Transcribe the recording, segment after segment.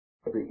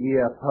the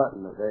E.F.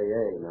 Hutton of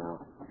AA now.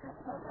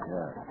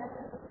 Yeah.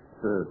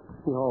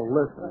 Oh,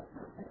 listen.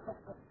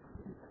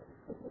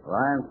 Well,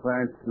 I'm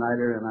Clarence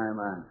Snyder, and I'm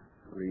a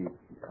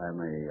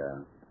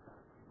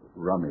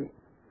rummy.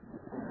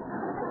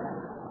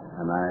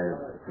 And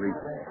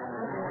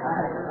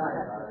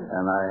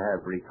I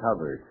have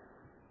recovered.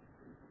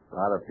 A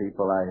lot of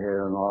people I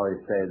hear them always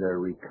say they're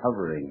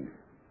recovering.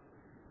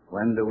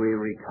 When do we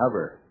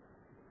recover?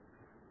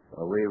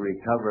 Well, we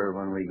recover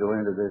when we go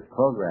into this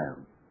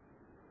program.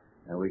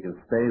 And we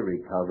can stay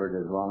recovered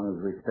as long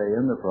as we stay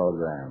in the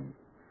program.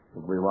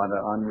 If we want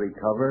to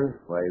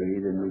unrecover, why we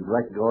either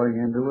neglect going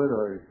into it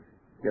or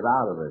get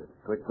out of it,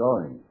 quit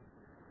going.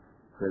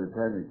 Quit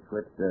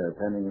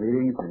attending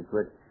meetings and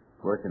quit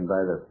working by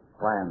the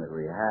plan that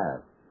we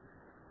have.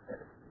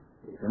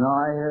 You know,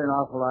 I hear an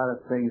awful lot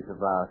of things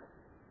about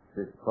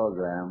this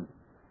program,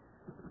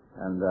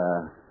 and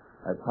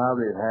I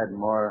probably have had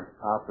more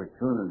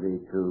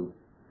opportunity to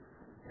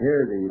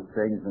hear these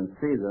things and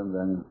see them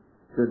than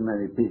good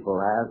many people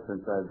have,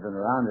 since I've been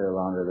around here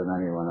longer than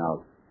anyone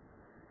else.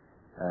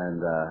 And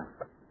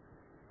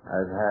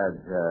I've had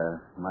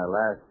my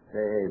last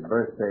AA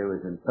birthday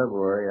was in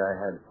February. I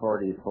had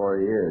 44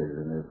 years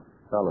in this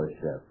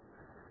fellowship.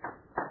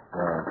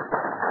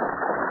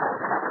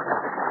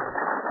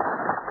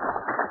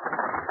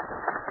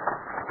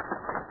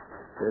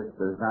 This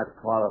does not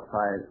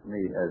qualify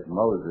me as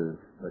Moses,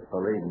 but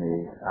believe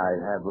me, I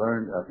have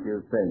learned a few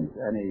things.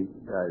 Any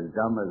as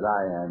dumb as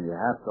I am, you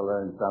have to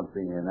learn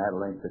something in that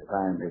length of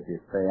time if you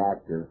stay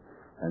active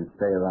and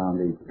stay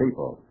around these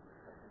people.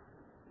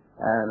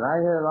 And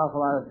I hear an awful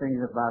lot of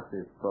things about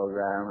this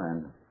program,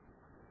 and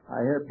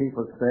I hear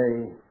people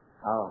say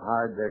how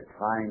hard they're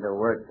trying to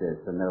work this,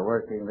 and they're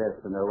working this,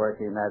 and they're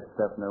working that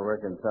stuff, and they're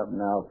working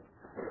something else.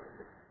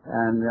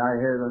 And I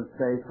hear them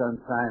say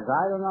sometimes,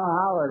 I don't know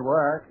how it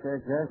works, it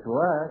just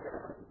works.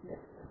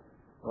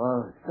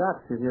 Well,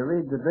 shucks, if you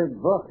read the big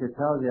book, it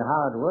tells you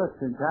how it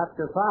works in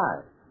chapter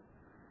 5.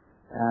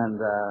 And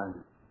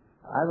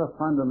I'm a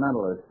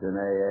fundamentalist in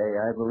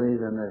AA. I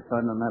believe in the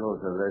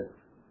fundamentals of this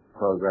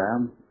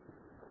program.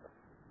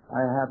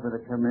 I happened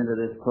to come into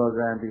this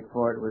program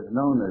before it was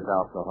known as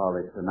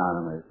Alcoholics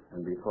Anonymous,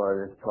 and before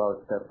this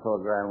 12-step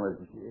program was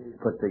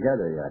put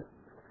together yet.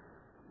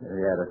 We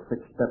had a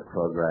 6-step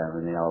program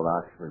in the old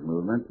Oxford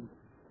movement,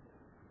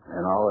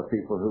 and all the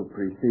people who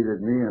preceded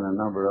me and a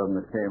number of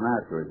them that came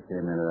afterwards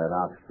came into that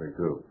Oxford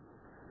group.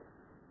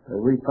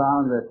 We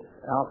found that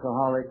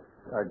alcoholics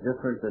are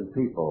different than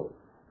people,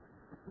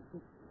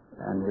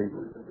 and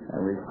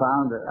we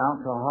found that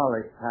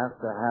alcoholics have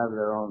to have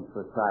their own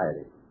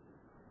society.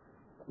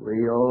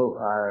 We owe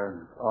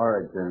our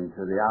origin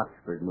to the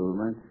Oxford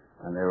movement,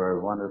 and they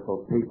were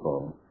wonderful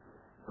people,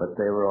 but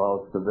they were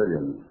all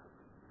civilians.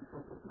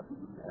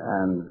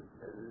 And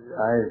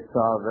I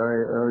saw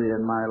very early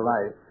in my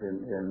life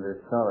in this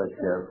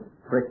fellowship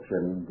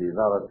friction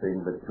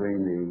developing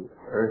between the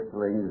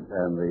earthlings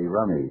and the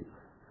rummies.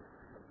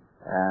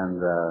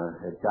 And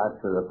it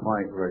got to the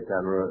point where it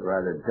got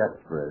rather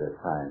desperate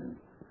at times.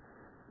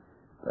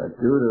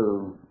 Due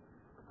to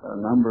a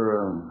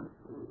number of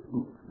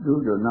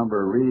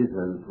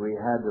reasons, we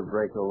had to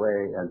break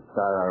away and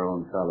start our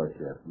own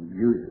fellowship,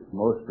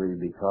 mostly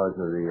because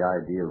of the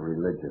idea of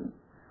religion.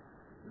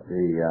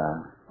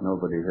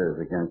 Nobody here is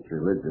against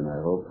religion, I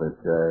hope, but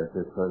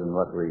this wasn't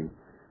what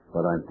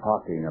I'm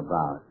talking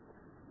about.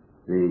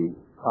 The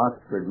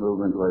Oxford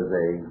movement was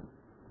a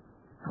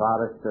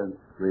Protestant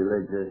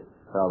religious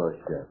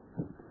fellowship,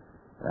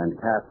 and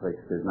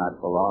Catholics did not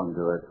belong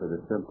to it for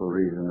the simple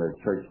reason the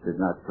church did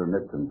not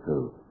permit them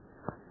to.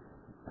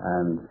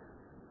 And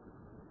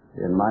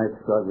in my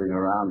struggling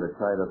around to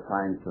try to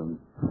find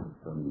some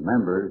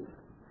members,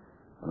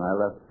 when I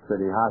left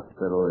City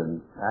Hospital in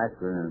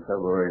Akron in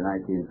February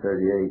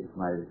 1938,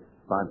 my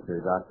sponsor,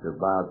 Dr.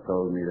 Bob,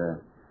 told me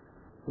to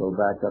go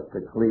back up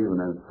to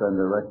Cleveland and spend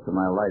the rest of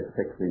my life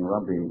fixing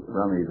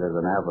rummies as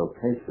an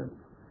avocation.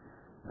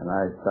 And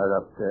I started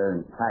up there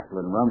and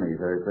tackling rummies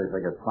every place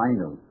I could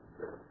find them.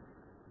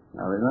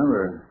 Now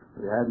remember,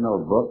 we had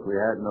no book, we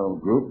had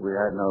no group, we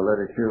had no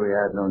literature, we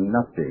had no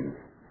nothing.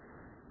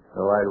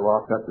 So I'd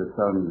walk up to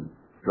some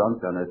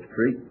drunk on the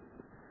street,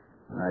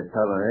 and I'd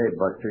tell him, hey,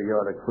 Buster, you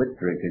ought to quit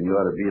drinking. You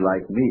ought to be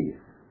like me.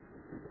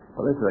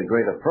 Well, this is a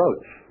great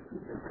approach.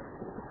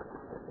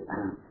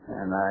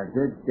 And I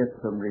did get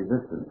some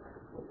resistance.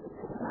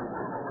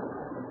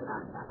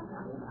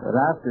 But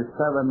after 7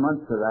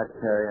 months of that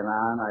carrying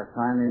on, I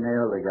finally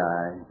nailed the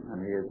guy,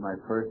 and he was my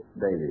first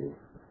baby.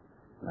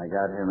 And I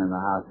got him in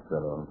the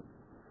hospital.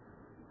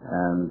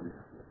 And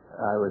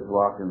I was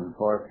walking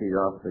 4 feet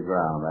off the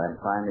ground. I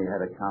finally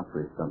had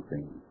accomplished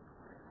something.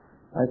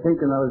 I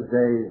think in those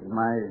days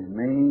my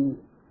main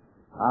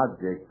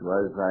object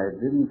was I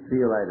didn't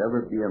feel I'd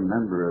ever be a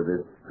member of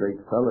this great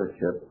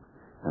fellowship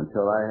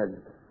until I had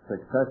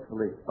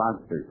successfully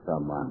sponsored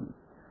someone.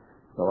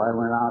 So I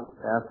went out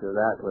after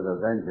that with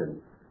a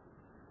vengeance,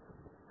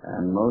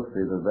 and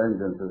mostly the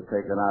vengeance was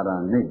taken out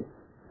on me.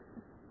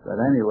 But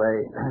anyway,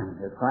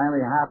 it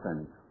finally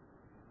happened,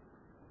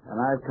 and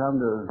I've come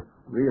to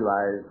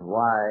realized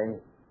why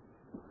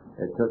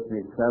it took me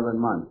 7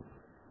 months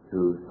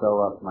to sew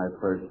up my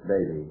first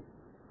baby.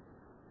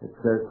 It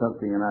says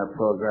something in our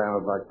program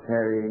about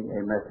carrying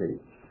a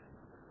message.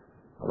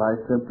 Well, I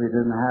simply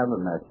didn't have a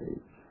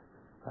message.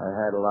 I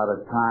had a lot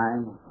of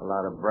time, a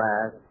lot of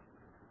brass,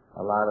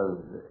 a lot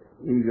of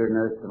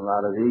eagerness, and a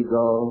lot of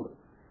ego,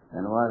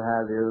 and what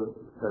have you,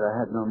 but I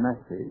had no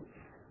message.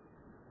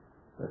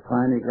 I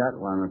finally got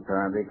one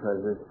apparently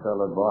because this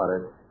fellow bought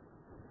it.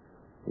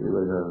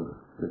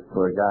 This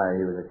poor guy,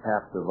 he was a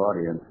captive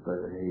audience,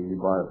 but he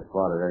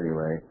bought it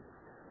anyway.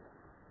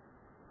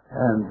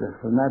 And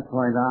from that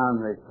point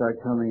on, they start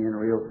coming in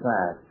real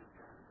fast.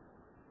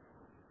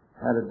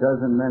 Had a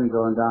dozen men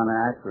going down to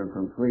Akron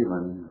from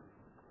Cleveland,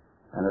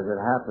 and as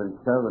it happened,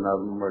 7 of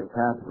them were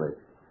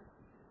Catholics,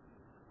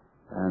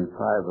 and 5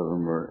 of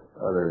them were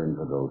other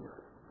infidels.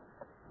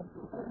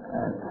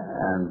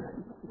 And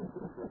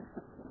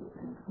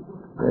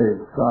they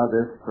saw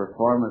this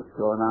performance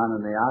going on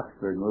in the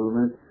Oxford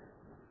movement,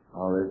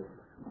 all this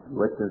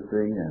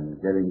witnessing and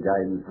getting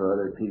guidance for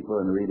other people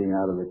and reading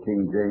out of the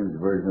King James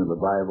Version of the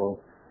Bible,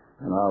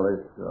 and all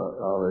this.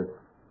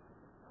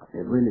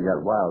 It really got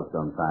wild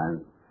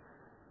sometimes.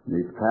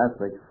 These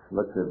Catholics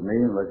looked at me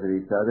and looked at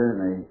each other, and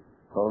they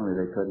told me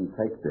they couldn't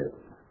take this.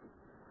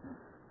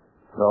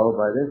 So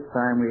by this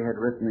time we had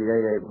written the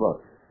AA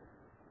book.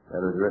 That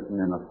was written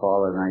in the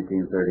fall of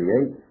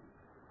 1938,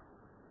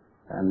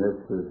 and this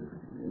is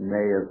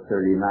May of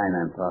 39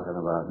 I'm talking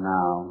about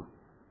now.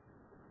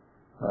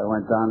 I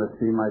went down to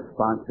see my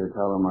sponsor,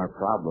 tell him our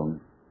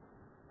problem,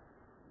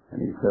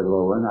 and he said,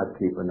 well, we're not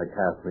keeping the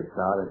Catholics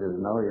out. I said,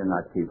 no, you're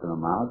not keeping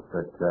them out,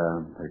 but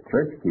the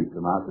church keeps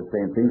them out. The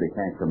same thing, they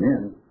can't come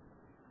in.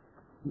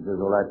 He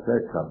says, well, that's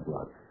their tough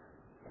luck.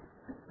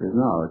 He says,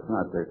 no, it's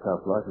not their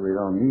tough luck. We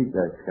don't need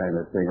that kind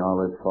of thing.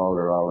 All this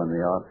fault are all in the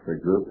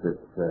Oxford group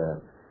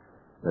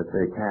that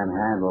they can't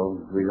handle.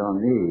 We don't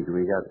need.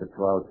 We got the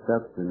 12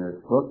 steps in this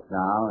book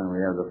now, and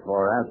we have the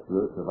 4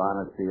 absolutes of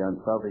honesty,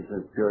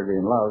 unselfishness, purity,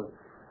 and love.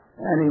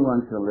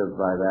 Anyone can live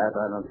by that.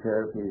 I don't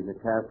care if he's a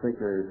Catholic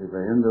or if he's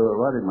a Hindu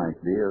or what he might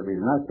be, or if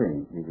he's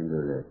nothing, he can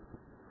do this.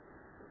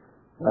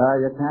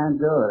 You can't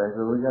do it. I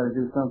said, we got to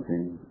do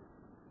something.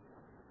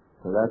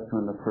 So that's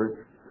when the first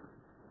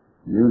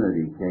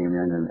unity came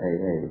in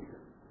AA.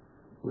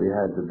 We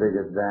had the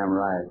biggest damn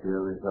riot you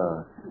ever saw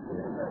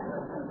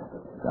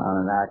down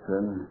in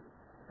Akron,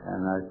 and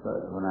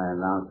when I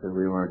announced that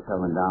we weren't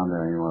coming down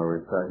there anymore,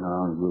 we were starting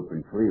our own group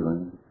in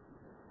Cleveland.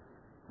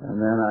 And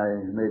then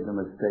I made the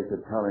mistake of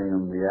telling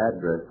them the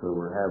address where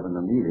we're having the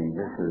meeting.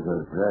 This is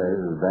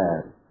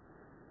bad.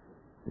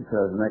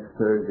 Because next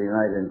Thursday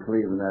night in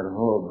Cleveland, that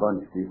whole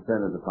bunch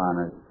descended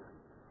upon us,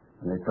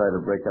 and they tried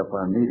to break up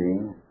our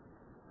meeting,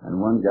 and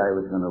one guy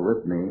was going to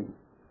whip me,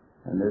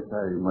 and this,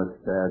 I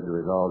must add,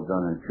 was all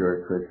done in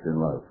pure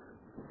Christian love.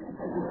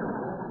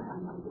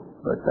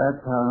 But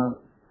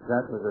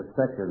that was a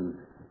second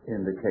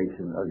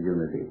indication of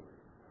unity.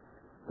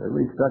 But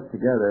we stuck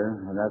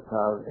together, and that's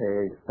how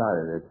AA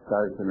started. It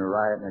starts in a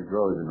riot and it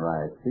grows in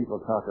riots. People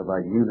talk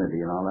about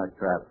unity and all that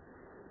crap.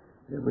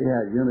 If we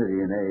had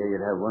unity in AA,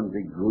 you'd have one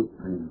big group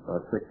and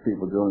 6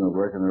 people doing the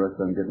work and the rest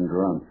of them getting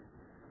drunk.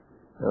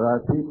 There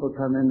are people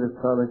come into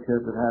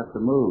fellowship that have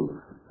to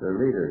move.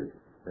 They're leaders.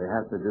 They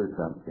have to do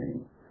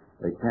something.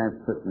 They can't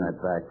sit in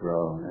that back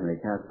row, and they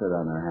can't sit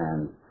on their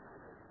hands.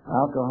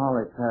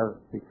 Alcoholics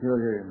have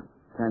peculiar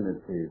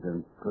tendencies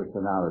and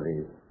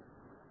personalities,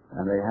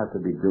 and they have to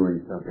be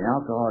doing something.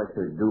 Alcoholics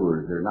are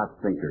doers, they're not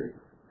thinkers.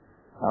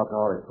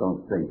 Alcoholics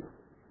don't think.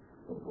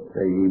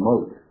 They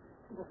emote.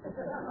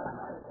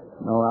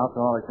 No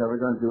alcoholic's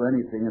ever going to do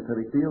anything until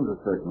he feels a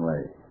certain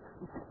way.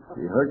 If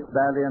he hurts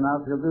badly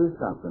enough, he'll do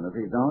something. If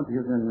he don't,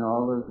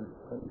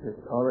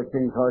 all the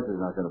king's horses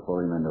are not going to pull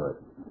him into it.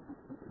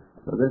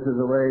 So this is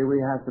the way we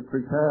have to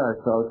prepare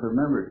ourselves for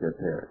membership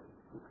here.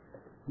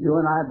 You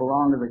and I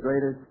belong to the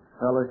greatest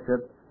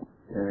fellowship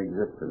in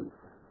existence.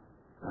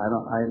 I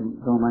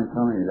don't mind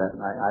telling you that,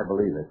 and I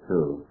believe it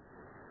too.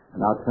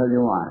 And I'll tell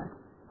you why.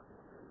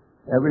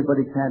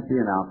 Everybody can't be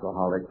an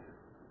alcoholic.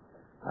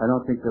 I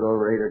don't think that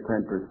over 8 or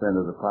 10%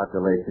 of the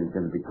population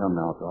can become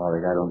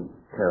alcoholic. I don't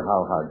care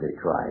how hard they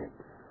try.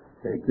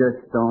 They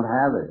just don't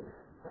have it.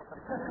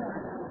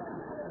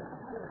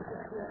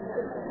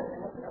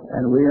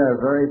 And we are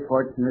very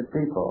fortunate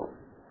people.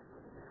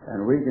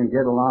 And we can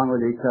get along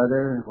with each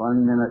other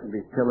one minute and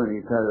be killing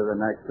each other the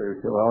next, or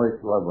we'll always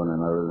love one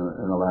another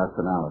in the last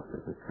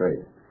analysis. It's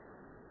great.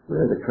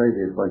 We're the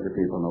craziest bunch of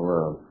people in the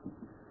world.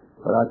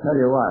 But I'll tell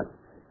you what,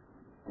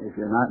 if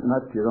you're not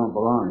nuts, you don't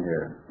belong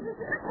here.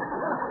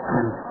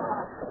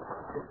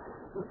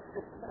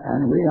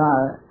 And we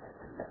are,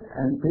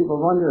 and people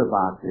wonder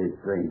about these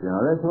things,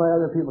 That's why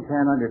other people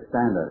can't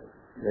understand us.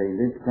 They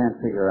just can't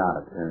figure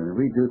out. And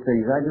we do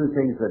things, I do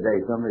things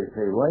today. Somebody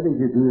say, why did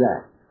you do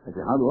that? I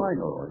said, how do I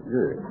know what to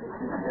do?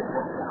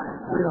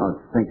 We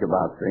don't think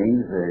about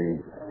things.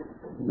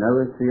 You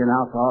never see an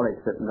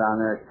alcoholic sitting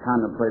down there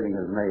contemplating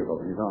his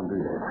navel. You don't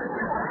do that.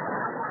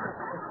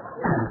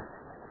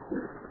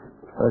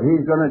 But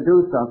he's going to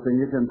do something,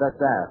 you can bet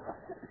that.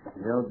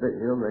 He'll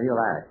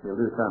act. He'll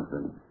do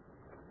something.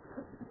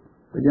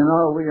 But you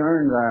know, we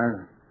earned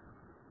our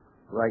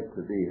right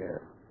to be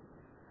here.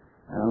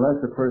 And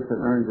unless a person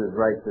earns his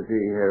right to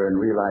be here and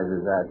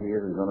realizes that, he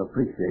isn't going to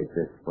appreciate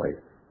this place.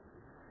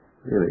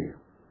 Really.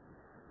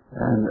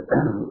 And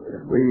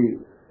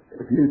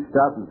if you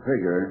stop and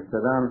sit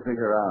down and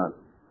figure out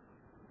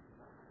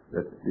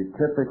that the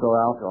typical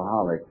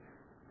alcoholic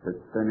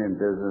that's been in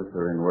business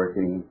or in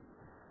working,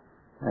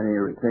 and he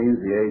retains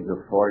the age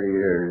of 40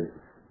 years,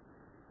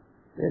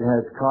 it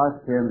has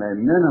cost him a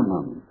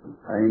minimum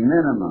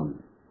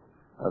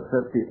of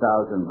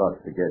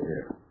 $50,000 to get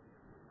here.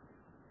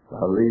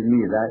 Believe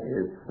me, that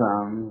is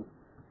some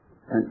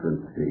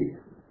entrance fee.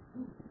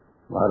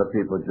 A lot of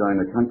people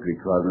join the country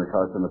club and it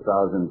costs them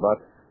 $1,000, and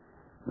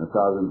 $1,000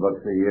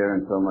 a year,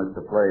 and so much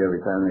to play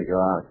every time they go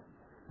out.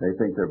 They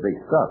think they're big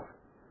stuff.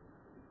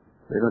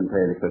 They don't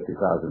pay any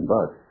 $50,000.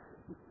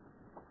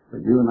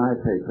 But you and I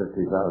pay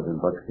 $50,000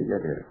 to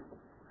get here.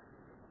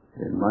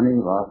 In money,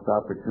 lost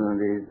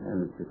opportunities,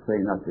 and to say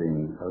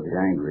nothing of the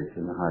anguish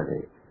and the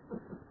heartache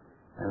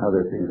and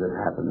other things that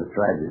happen, the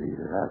tragedies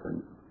that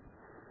happen.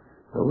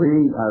 So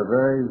we are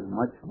very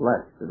much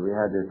blessed that we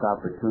had this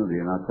opportunity,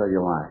 and I'll tell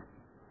you why.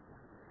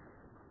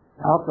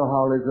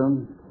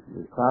 Alcoholism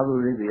is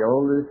probably the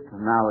oldest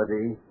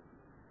malady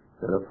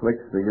that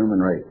afflicts the human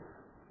race.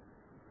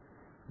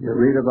 You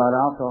read about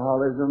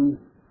alcoholism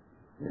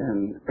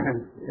in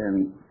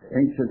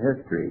ancient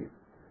history.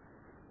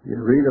 You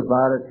read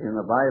about it in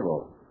the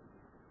Bible.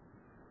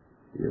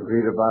 You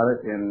read about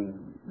it in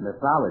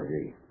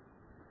mythology.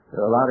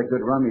 There are a lot of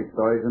good rummy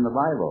stories in the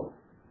Bible.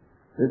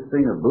 This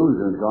thing of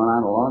boozing has gone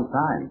on a long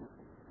time.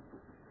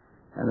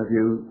 And if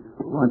you,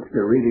 once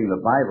you're reading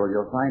the Bible,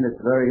 you'll find it's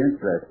very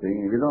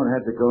interesting. You don't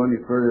have to go any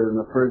further than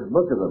the first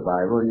book of the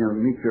Bible, and you'll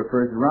meet your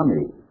first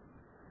rummy.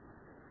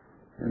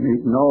 You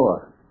meet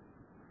Noah,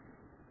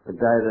 the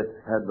guy that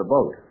had the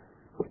boat.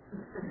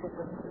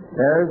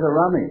 There's a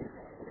rummy.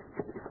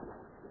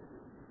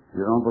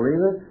 You don't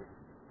believe it?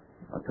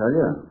 I'll tell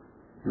you.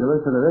 You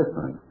listen to this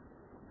one.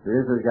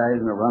 Here's the guy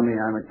in the rummy,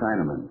 I'm a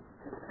Chinaman.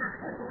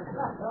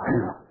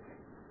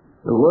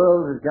 The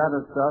world has got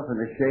itself in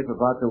a shape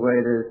about the way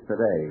it is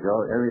today.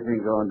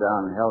 Everything going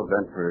down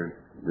hell-bent for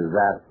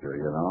disaster,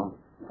 you know.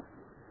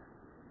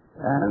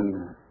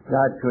 And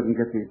God couldn't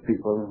get these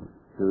people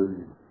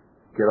to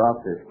get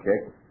off this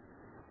kick.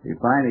 He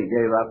finally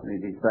gave up and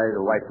he decided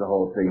to wipe the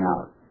whole thing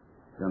out.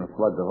 He's going to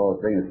flood the whole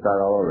thing and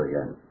start all over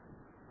again.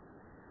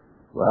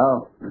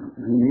 Well,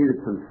 he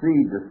needed some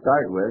seed to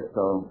start with,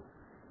 so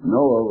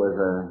Noah was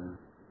a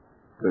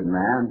good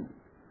man,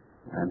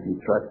 and he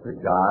trusted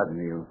God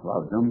and he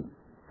loved him.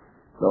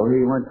 So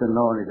he went to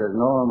Noah and he says,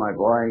 Noah, my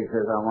boy, he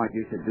says, I want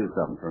you to do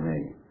something for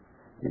me.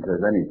 He says,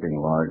 anything,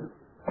 Lord.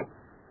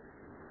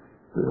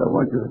 He says, I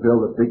want you to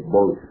build a big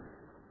boat.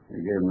 He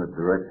gave him the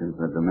directions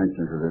and the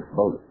dimensions of this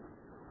boat.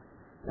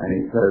 And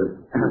he says,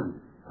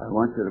 I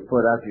want you to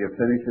put, after you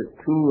finish it,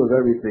 2 of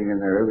everything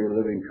in there, every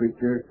living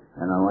creature,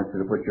 and I want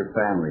you to put your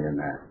family in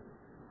there.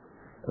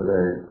 So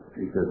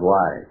he says,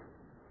 why?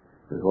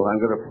 He says, well, I'm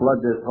going to flood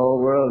this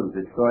whole world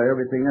and destroy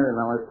everything in it, and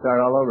I want to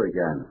start all over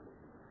again.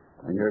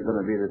 And you're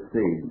going to be the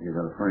seed. You're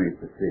going to furnish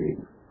the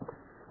seed.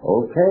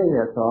 Okay,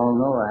 that's all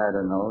Noah had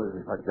to know, is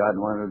what God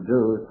wanted to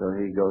do. So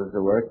he goes to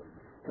work,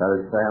 got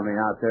his family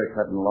out there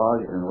cutting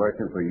logs and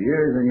working for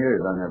years and years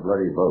on that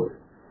bloody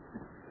boat.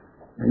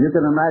 And you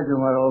can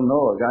imagine what old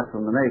Noah got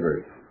from the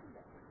neighbors.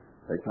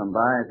 They come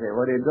by and say,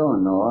 what are you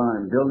doing, Noah?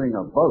 I'm building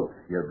a boat.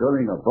 You're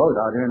building a boat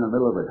out here in the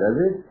middle of a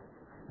desert?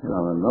 You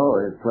know,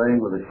 Noah is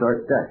playing with a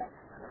short deck.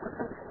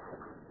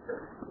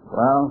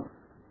 Well,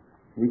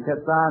 he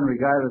kept on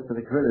regardless of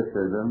the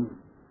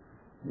criticism.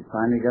 He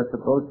finally got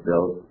the boat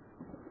built,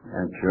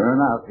 and sure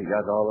enough, he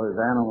got all those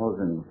animals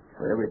and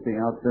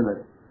everything else in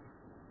it.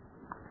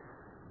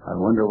 I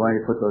wonder why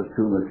he put those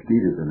 2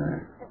 mosquitoes in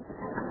there.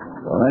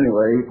 Well,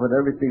 anyway, he put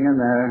everything in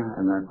there,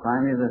 and then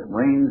finally the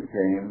rains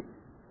came,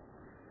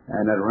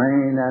 and it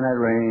rained, and it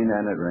rained,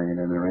 and it rained,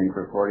 and it rained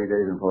for 40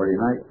 days and 40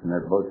 nights, and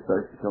that boat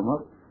starts to come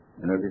up,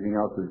 and everything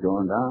else is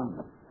going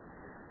down.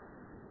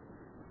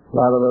 A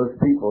lot of those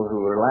people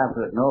who were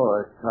laughing at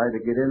Noah tried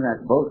to get in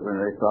that boat when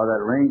they saw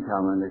that rain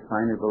coming. They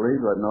finally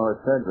believed what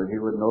Noah said, but he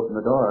wouldn't open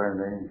the door,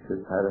 and they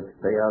just had to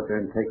stay out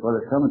there and take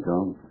what was coming to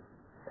them.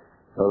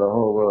 So the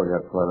whole world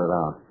got flooded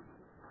out.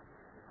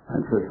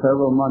 And for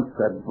several months,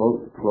 that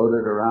boat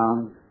floated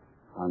around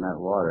on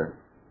that water.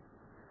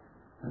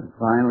 And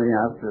finally,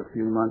 after a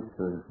few months,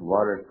 the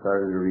water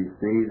started to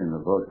recede, and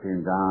the boat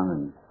came down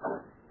and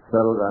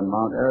settled on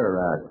Mount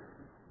Ararat.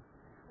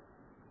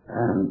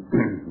 And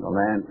the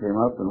land came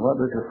up, and what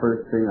was the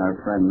first thing our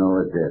friend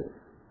Noah did?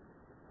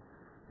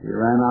 He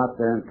ran out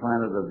there and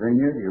planted a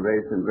vineyard, he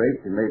raised some grapes,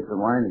 he made some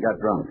wine, and got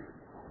drunk.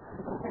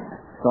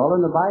 It's all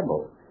in the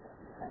Bible.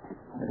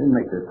 I didn't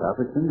make this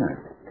up, it's in there.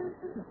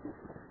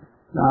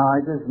 Now, I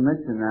just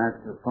mentioned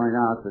that to point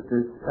out that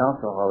this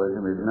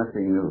alcoholism is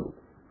nothing new.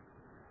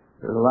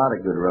 There's a lot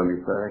of good rummy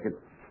stories. I could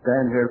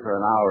stand here for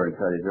an hour and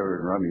tell you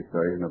different rummy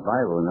stories in the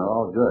Bible, and they're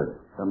all good.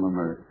 Some of them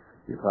are,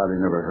 You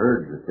probably never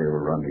heard that they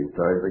were rummy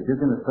stories, but you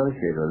can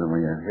associate with them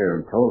when you hear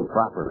them told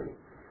properly.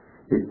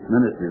 These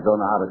ministers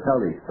don't know how to tell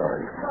these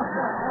stories.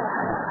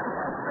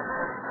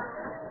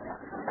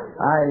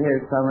 I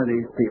hear some of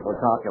these people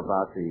talk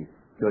about the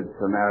Good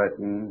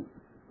Samaritan.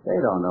 They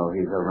don't know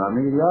he's a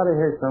rummy. You ought to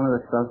hear some of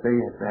the stuff they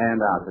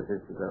hand out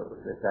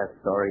that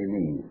story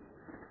means.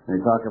 And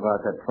they talk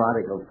about that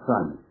prodigal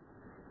son.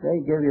 They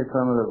give you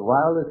some of the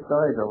wildest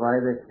stories of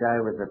why this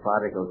guy was the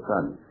prodigal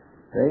son.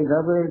 They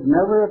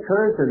never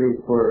occurred to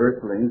these poor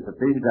earthlings that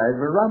these guys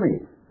were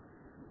rummies.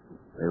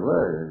 They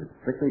were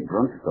strictly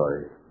drunk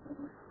stories.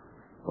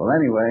 Well,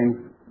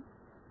 anyway,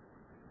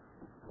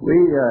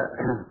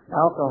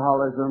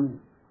 alcoholism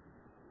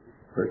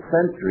for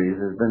centuries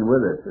has been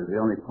with us, is the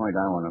only point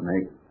I want to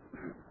make.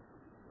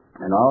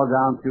 And all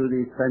down through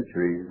these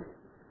centuries,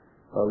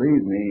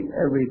 believe me,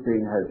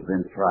 everything has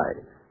been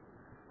tried.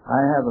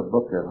 I have a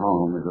book at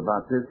home, it's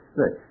about this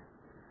thick,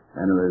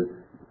 and it was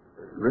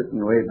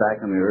written way back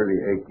in the early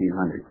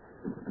 1800s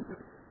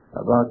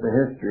about the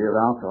history of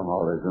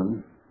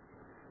alcoholism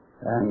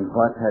and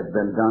what had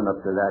been done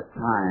up to that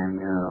time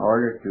in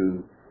order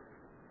to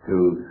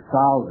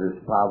solve this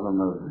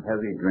problem of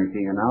heavy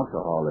drinking and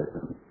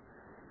alcoholism.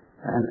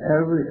 And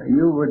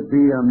you would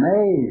be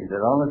amazed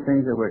at all the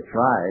things that were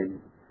tried,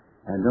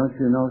 and don't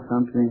you know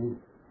something?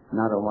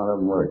 Not a one of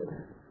them worked.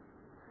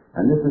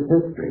 And this is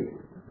history.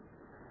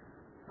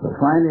 So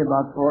finally,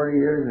 about 40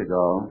 years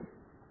ago,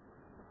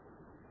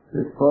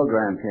 this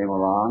program came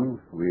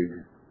along. We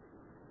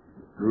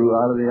grew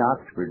out of the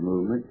Oxford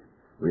movement.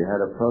 We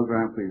had a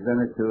program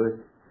presented to us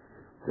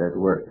that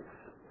works.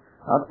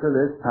 Up to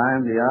this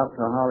time, the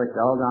alcoholic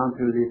all down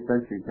through these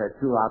centuries had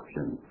two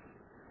options.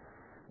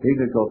 He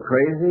could go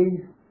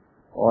crazy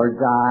or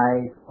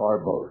die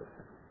or both.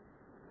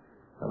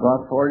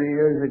 About 40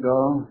 years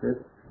ago,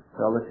 this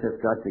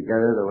fellowship got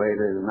together the way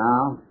it is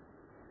now,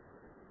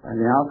 and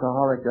the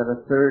alcoholic got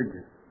a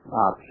third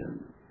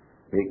option.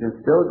 He can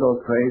still go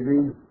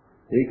crazy,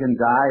 he can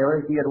die,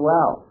 or he can get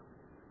well.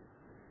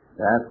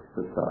 That's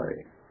the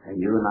story. And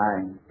you and I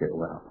get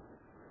well.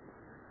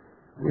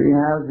 We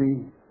have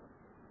the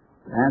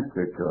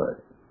answer to it.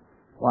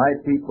 Why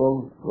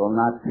people will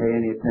not pay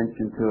any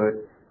attention to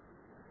it?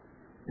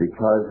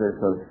 Because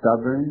they're so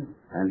stubborn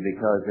and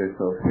because they're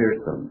so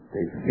fearsome.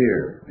 They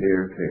fear.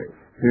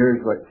 Fear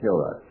is what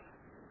kills us.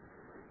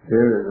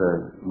 Fear is a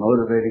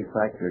motivating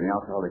factor in the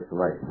alcoholic's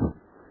life.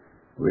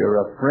 We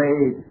are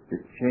afraid to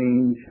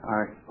change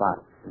our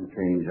spots and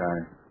change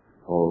our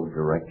whole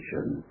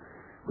direction.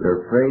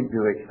 We're afraid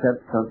to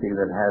accept something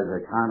that has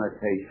a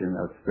connotation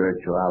of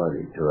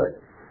spirituality to it.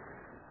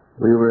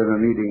 We were in a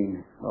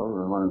meeting,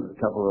 a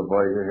couple of the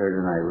boys are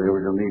here tonight. We were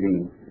in a meeting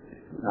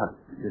not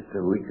just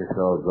a week or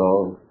so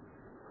ago,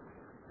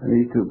 and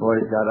these two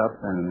boys got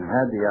up and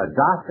had the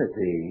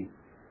audacity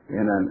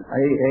in an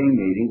AA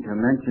meeting to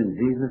mention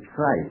Jesus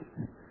Christ.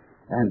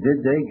 And did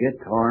they get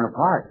torn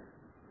apart?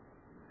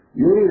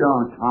 You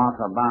don't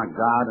talk about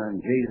God and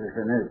Jesus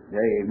in this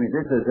day. I mean,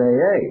 this is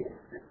AA.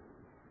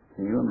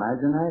 Can you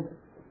imagine that?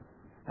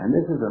 And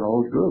this is an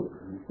old group.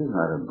 This is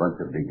not a bunch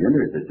of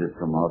beginners that just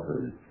come off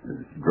as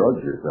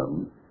drugs or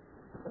something.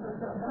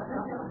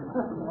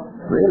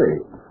 Really.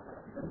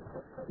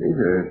 These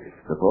are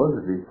supposed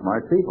to be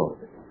smart people.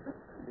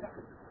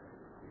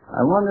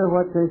 I wonder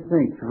what they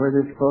think, where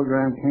this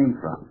program came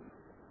from.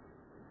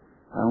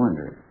 I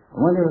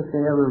wonder if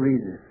they ever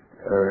read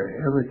or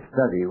ever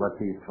study what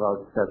these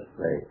 12 steps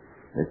say.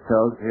 It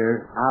tells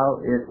here how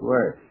it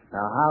works.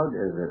 Now, how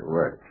does it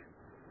work?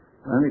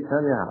 Let me tell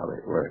you how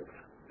it works.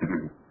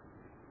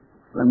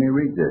 Let me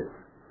read this.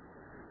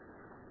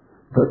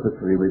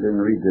 Purposely, we didn't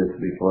read this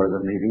before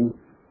the meeting,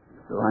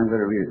 so I'm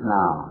going to read it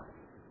now.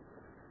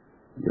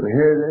 You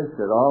hear this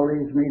at all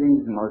these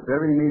meetings, most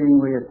every meeting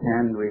we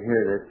attend, we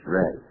hear this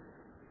read.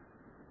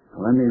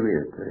 Let me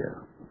read it to you.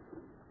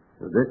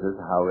 So this is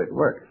how it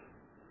works.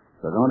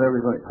 So don't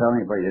everybody tell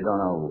anybody you don't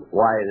know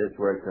why this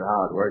works or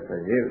how it works, but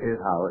here is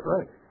how it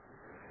works.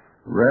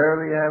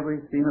 Rarely have we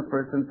seen a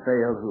person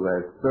fail who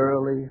has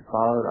thoroughly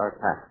followed our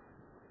path.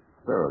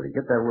 Thoroughly.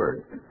 Get that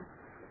word.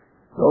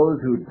 Those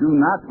who do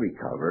not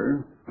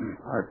recover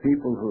are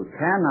people who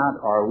cannot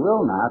or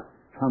will not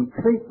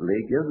completely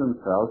give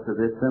themselves to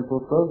this simple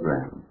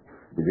program.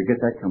 Did you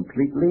get that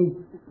completely?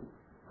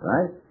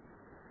 Right?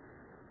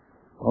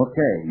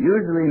 Okay.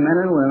 Usually men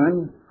and women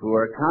who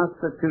are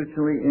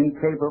constitutionally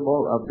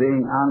incapable of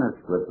being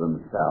honest with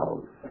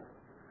themselves.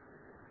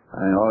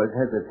 I always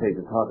hesitate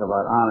to talk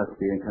about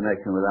honesty in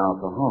connection with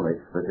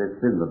alcoholics, but it's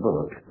in the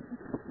book.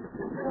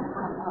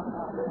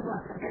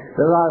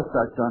 There are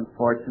such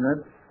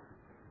unfortunates.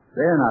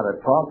 They're not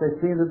at fault. They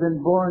seem to have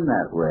been born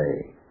that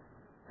way.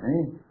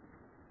 Eh?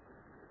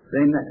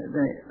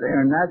 They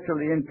are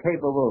naturally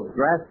incapable of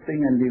grasping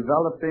and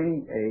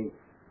developing a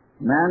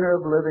manner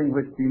of living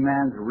which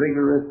demands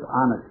rigorous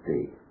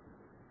honesty.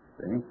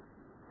 See?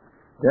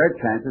 Their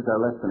chances are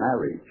less than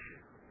average.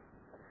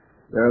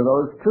 There are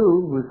those,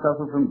 too, who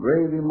suffer from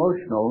grave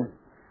emotional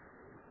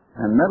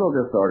and mental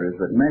disorders,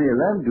 but many of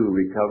them do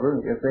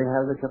recover if they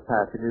have the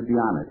capacity to be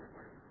honest.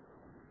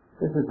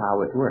 This is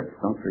how it works.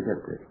 Don't forget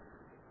this.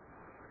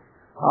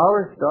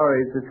 Our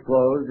stories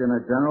disclose in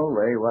a general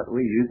way what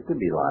we used to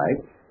be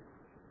like,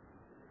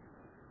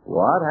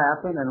 what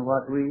happened, and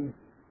what we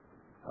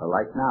are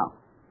like now.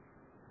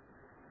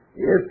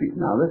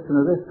 Now listen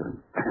to this one.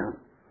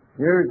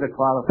 Here's the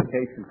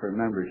qualification for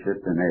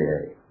membership in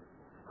AA.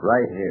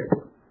 Right here.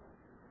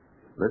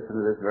 Listen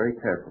to this very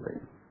carefully.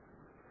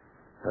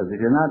 Because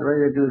if you're not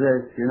ready to do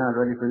this, you're not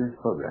ready for this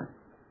program.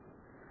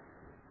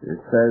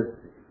 It says,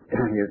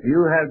 if you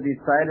have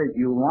decided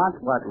you want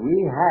what we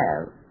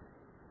have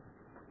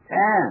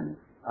and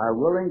are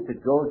willing to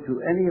go to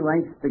any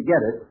lengths to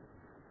get it,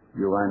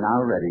 you are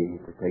now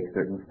ready to take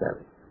certain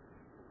steps.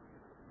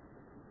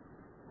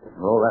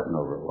 Roll that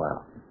one over a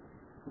while.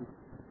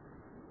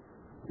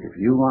 If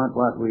you want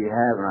what we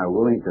have and are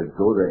willing to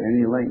go to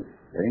any lengths,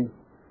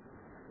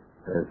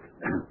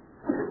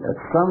 as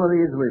some of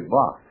these we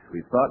balked.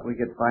 We thought we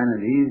could find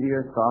an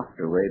easier,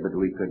 softer way, but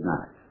we could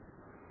not.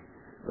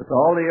 With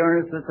all the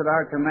earnestness at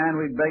our command,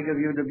 we beg of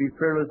you to be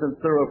fearless and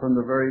thorough from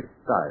the very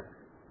start.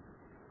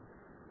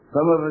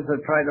 Some of us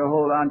have tried to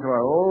hold on to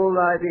our old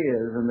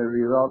ideas, and the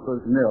result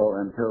was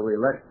nil until we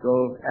let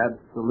go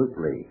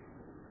absolutely.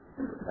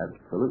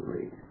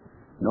 Absolutely.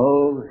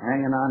 No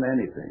hanging on to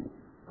anything.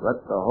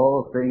 Let the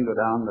whole thing go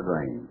down the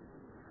drain.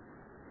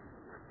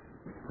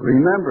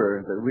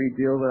 Remember that we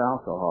deal with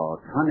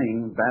alcohol,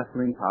 cunning,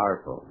 baffling,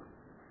 powerful.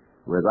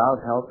 Without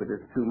help, it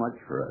is too much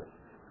for us.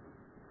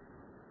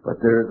 But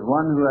there is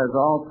one who has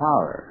all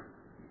power.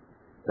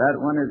 That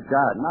one is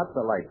God, not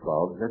the light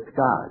bulbs, it's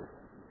God.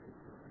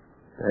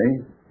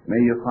 Okay? May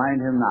you find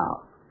him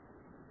now.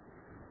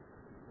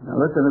 Now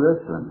listen to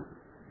this one.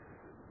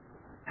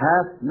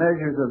 Half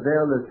measures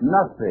avail us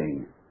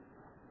nothing.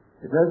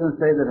 It doesn't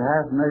say that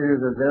half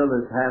measures avail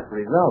us half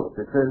results.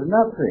 It says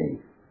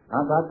nothing.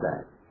 How about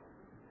that?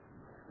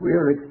 We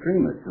are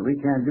extremists, and we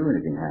can't do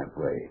anything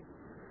halfway.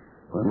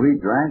 When we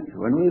drank,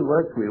 when we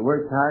worked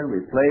hard,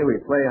 we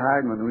play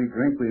hard, and when we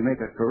drink, we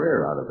make a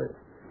career out of it.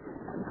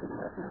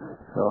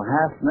 So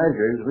half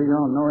measures we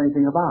don't know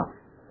anything about.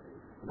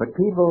 But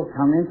people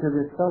come into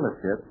this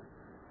fellowship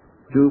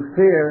through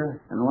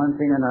fear and one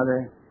thing or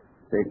another.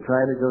 They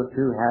try to go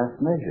through half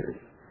measures,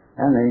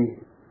 and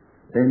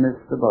they miss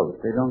the boat.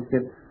 They don't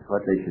get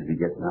what they should be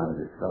getting out of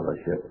this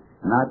fellowship,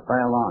 not by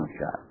a long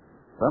shot.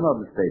 Some of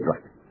them stay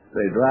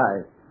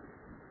dry,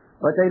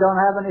 but they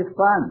don't have any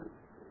fun.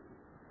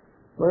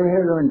 We're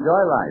here to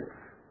enjoy life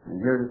and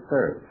here to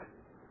serve.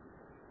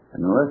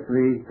 And unless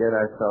we get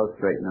ourselves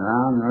straightened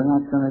around, we're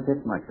not going to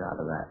get much out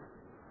of that.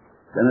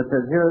 Then it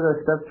says, here are the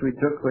steps we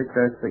took which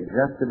are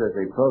suggested as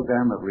a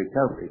program of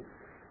recovery.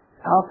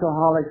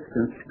 Alcoholics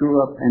can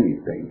screw up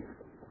anything.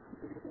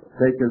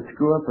 They can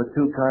screw up a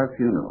 2-car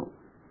funeral.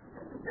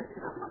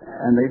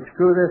 And they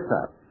screw this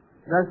up.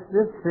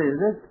 This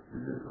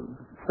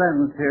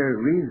sentence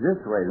here reads this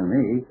way to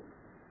me.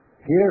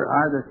 Here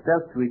are the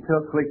steps we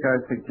took which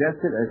are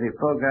suggested as a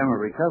program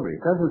of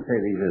recovery. It doesn't say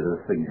these are the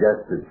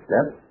suggested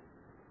steps.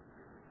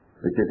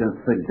 That you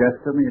can suggest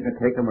them and you can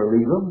take them or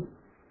leave them.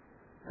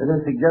 It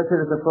is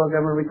suggested as a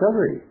program of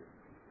recovery.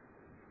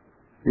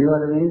 See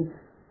what it means?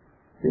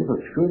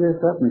 People screw this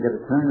up and get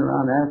it turned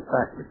around ass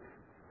backwards.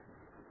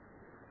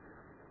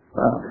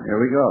 Well, here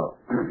we go.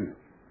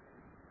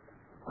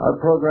 Our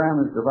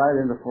program is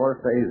divided into 4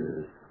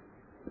 phases.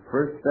 The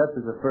first step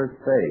is the first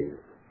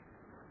phase.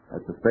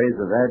 That's the phase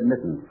of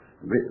admittance.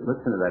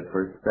 Listen to that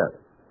first step.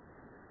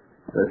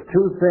 There's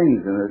 2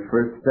 things in this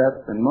first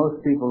step, and most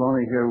people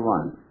only hear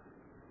one.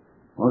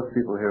 Most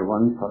people hear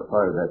one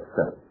part of that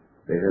step.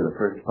 They hear the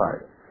first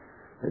part.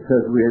 It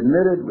says, we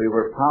admitted we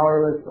were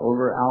powerless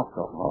over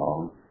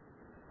alcohol.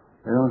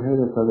 They don't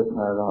hear this other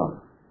part at all.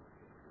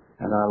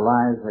 And our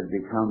lives had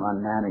become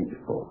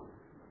unmanageable.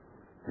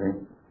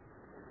 Okay?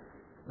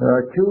 There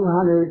are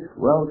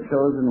 200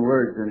 well-chosen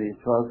words in these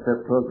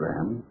 12-step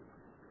programs.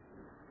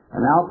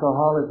 And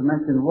alcohol is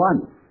mentioned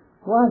once.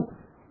 But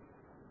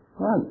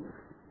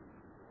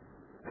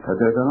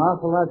there's an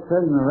awful lot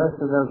said in the rest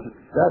of those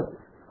steps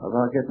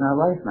about getting our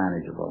life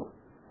manageable.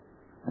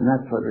 And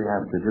that's what we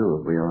have to do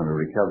if we want to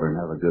recover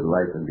and have a good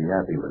life and be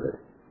happy with it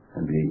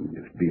and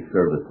be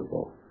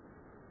serviceable.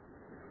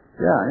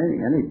 Yeah,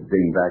 any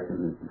dingbat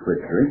can quit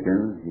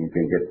drinking. You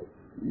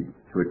can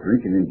quit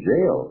drinking in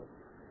jail.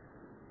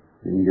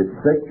 You can get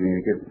sick, and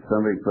you get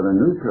somebody put a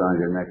noose around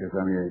your neck or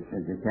something,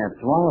 and you can't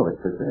swallow it.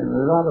 There's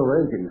a lot of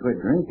ways you can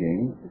quit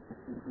drinking,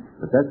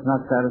 but that's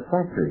not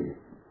satisfactory.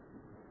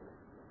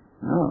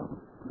 No.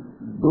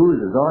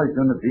 Booze is always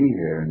going to be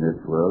here in this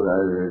world.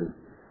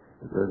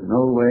 There's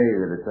no way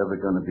that it's ever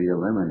going to be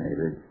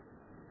eliminated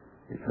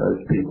because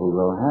people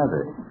will have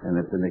it, and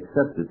it's an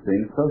accepted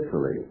thing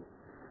socially.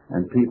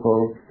 And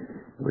people,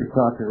 I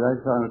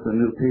saw with the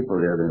new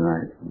people the other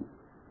night.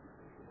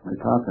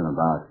 We're talking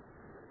about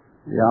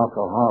the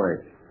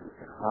alcoholic,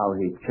 how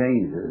he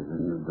changes,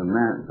 and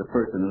the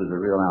person who's a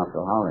real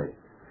alcoholic.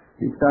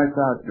 He starts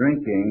out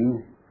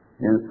drinking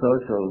in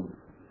social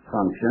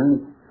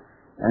functions,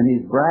 and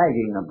he's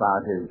bragging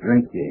about his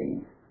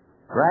drinking.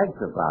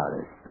 Brags about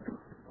it.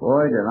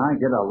 Boy, did I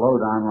get a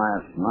load on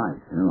last night,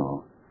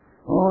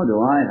 Oh, do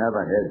I have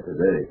a head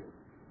today?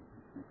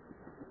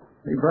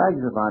 He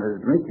brags about his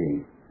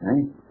drinking,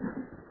 eh?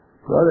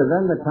 Brother,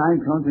 then the time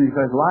comes and he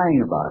starts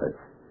lying about it.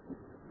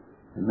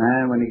 And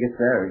man, when he gets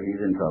there,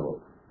 he's in trouble.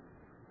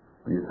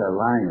 When you start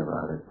lying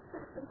about it,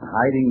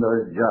 hiding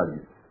those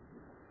jugs,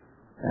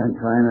 and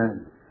trying to,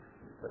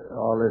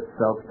 all this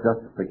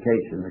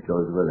self-justification that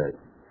goes with it,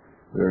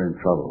 we're in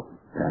trouble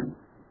then.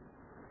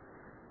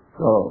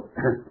 So,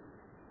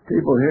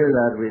 people hear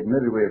that we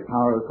admitted we're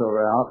powerless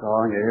over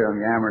alcohol, and you hear them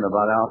yammering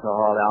about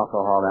alcohol.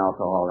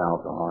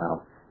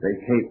 They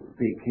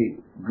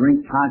keep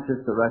drink conscious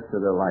the rest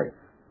of their life.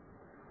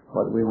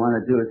 What we want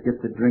to do is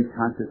get the drink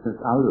consciousness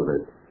out of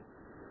it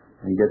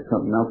and get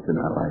something else in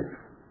our life.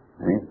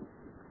 Eh?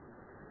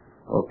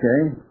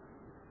 Okay?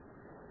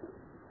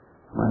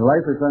 My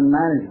life is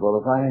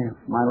unmanageable. If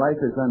my life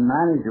is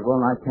unmanageable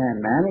and I can't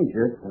manage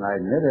it, and I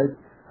admit it,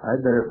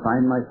 I'd better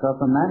find myself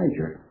a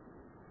manager.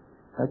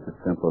 That's as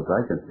simple as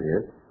I can see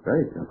it.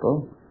 Very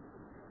simple.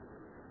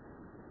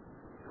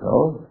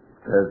 So,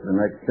 as the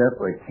next step,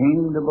 I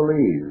came to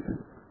believe.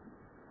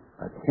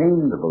 I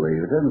came to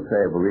believe. It doesn't say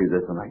I believed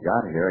this when I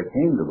got here. I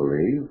came to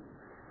believe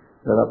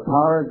that a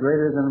power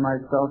greater than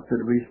myself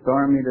could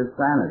restore me to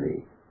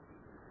sanity.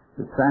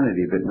 The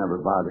sanity bit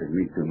never bothered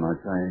me too much.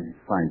 I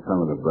find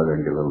some of the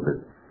brethren get a little bit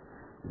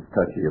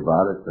touchy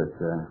about it, but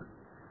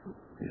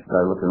you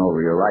start looking over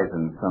your life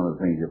and some of the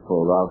things you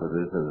pulled off of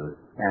this as an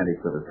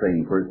antics of a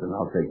sane person,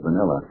 I'll take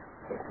vanilla.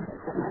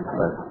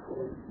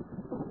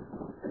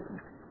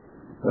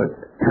 But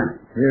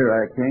here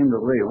I came to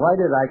believe. Why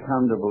did I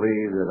come to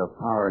believe that a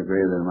power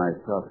greater than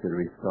myself could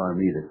restore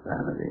me to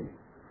sanity?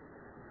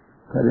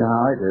 Tell you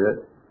how I did it.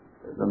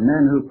 The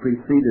men who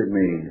preceded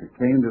me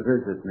came to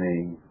visit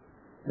me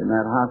in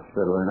that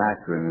hospital in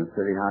Akron, in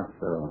City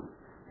Hospital.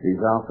 These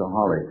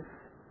alcoholics.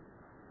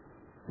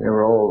 They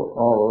were all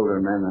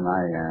older men than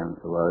I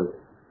was.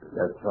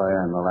 That's why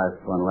I'm the last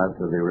one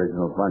left of the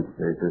original bunch.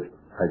 I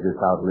just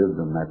outlived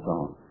them, that's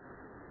all.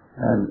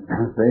 And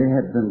they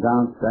had been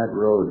down that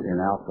road in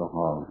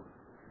alcohol.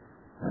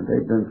 And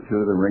they'd been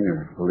through the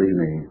ringer, believe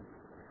me.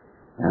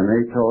 And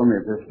they told me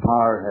that this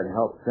power had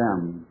helped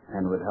them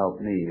and would help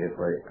me if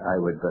I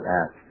would but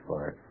ask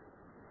for it.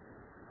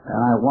 And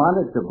I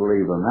wanted to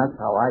believe them. That's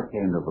how I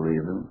came to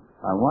believe them.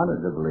 I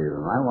wanted to believe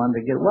them. I wanted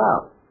to get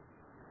well.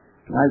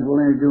 And I was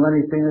willing to do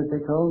anything that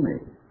they told me.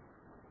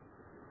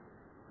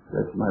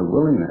 That's my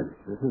willingness.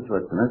 This is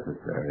what's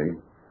necessary.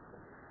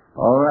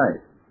 All right.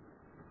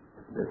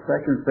 The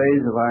second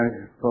phase of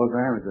our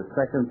program is the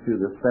second through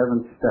the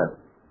seventh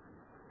step.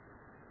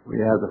 We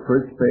have the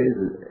first phase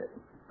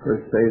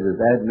is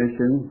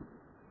admission.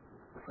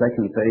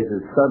 Second phase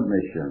is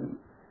submission.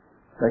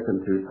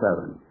 2 through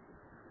 7.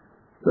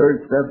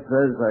 Third step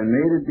says, I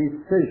made a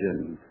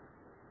decision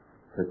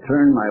to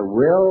turn my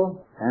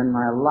will and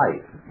my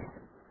life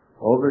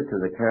over to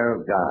the care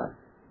of God.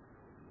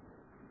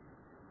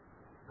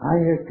 I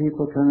hear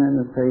people come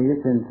in and say,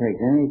 you can take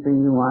anything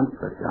you want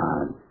for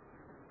God.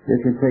 You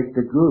can take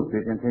the group,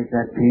 you can take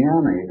that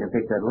piano, you can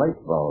take that light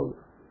bulb.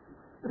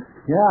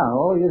 Yeah,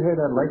 oh, you heard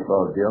that light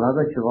bulb deal. I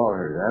bet you've all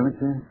heard it, haven't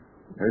you?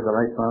 Heard the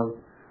light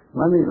bulb?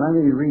 Let me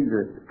read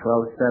the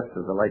 12 steps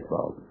of the light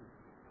bulb.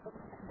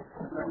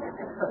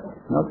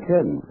 No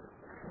kidding.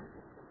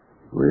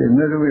 We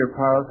admitted we were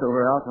powerless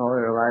over alcohol,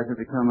 our lives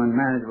had become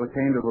unmanageable,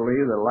 came to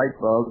believe that a light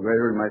bulb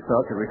greater than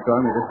myself could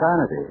restore me to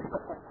sanity.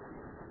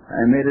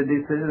 I made a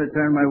decision to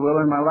turn my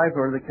will and my life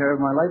over to the care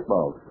of my light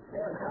bulb.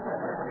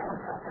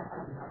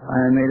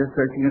 I made a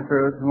searching and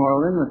service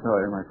moral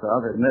inventory of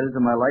myself, admitted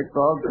to my light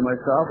bulb, to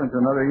myself, and to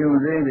another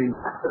human being.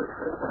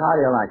 How do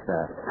you like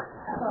that?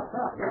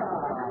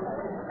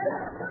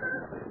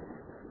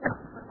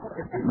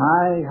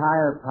 My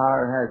higher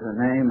power has a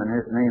name, and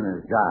his name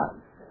is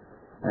God.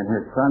 And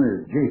his son is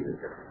Jesus.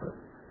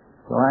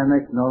 So I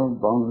make no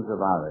bones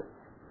about it.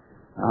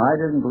 Now, I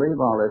didn't believe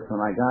all this when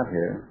I got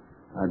here.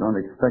 I don't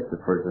expect the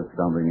person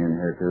stumbling in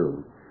here,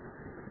 too.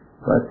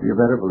 But you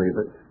better believe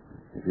it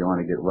if you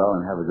want to get well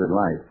and have a good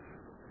life.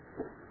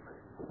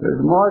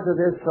 There's more to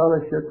this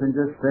fellowship than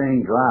just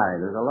staying dry.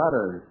 There's a lot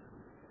of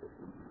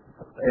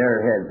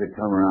airheads that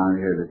come around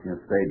here that can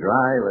stay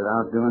dry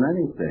without doing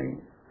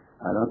anything.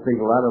 I don't think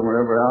a lot of them were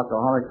ever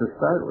alcoholics to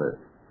start with.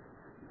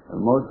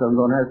 And most of them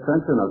don't have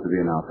sense enough to be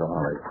an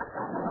alcoholic.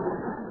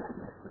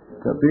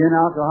 To be an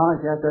alcoholic,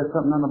 you have to have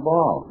something on the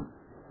ball.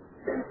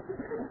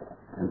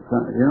 And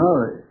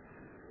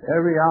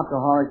every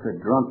alcoholic's a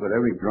drunk, but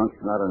every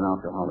drunk's not an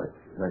alcoholic.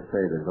 As I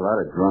say, there's a lot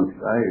of drunks.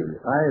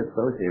 I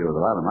associate with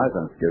a lot of them. I was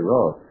on Skid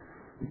Row.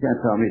 You can't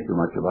tell me too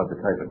much about the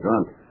type of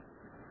drunks.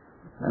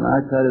 And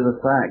I tell you the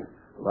fact,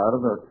 a lot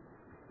of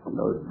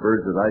those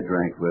birds that I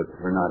drank with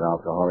were not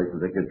alcoholics.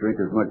 They could drink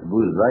as much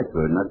booze as I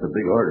could, and that's a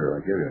big order, I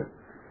give you.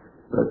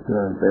 But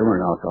they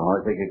weren't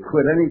alcoholics. They could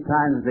quit any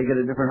time that they get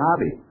a different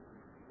hobby.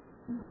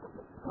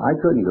 I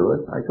couldn't do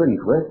it. I couldn't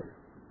quit.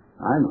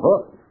 I'm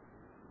hooked.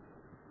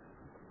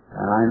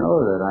 And I know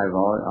that I've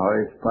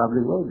always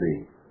probably will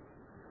be.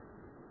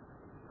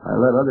 I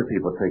let other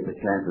people take the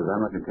chances.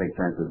 I'm not going to take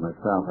chances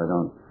myself. I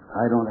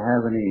I don't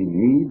have any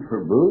need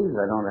for booze.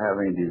 I don't have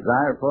any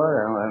desire for it.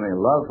 I don't have any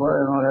love for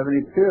it. I don't have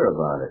any fear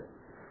about it.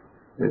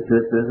 It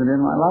just isn't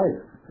in my life.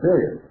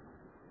 Period.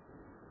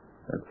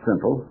 That's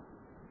simple.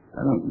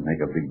 I don't make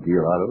a big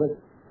deal out of it.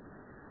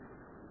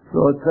 So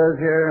it says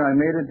here, I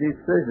made a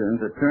decision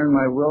to turn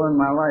my will and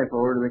my life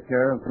over to the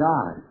care of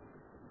God.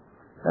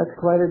 That's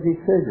quite a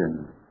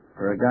decision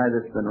for a guy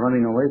that's been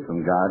running away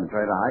from God and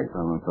trying to hide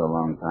from Him for a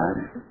long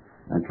time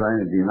and trying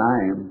to deny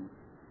Him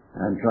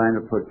and trying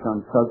to put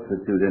some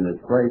substitute in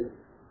His place.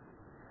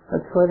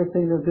 That's quite a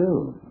thing to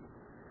do.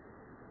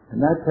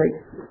 And that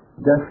takes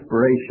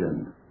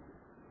desperation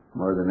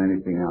more than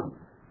anything else.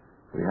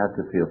 We have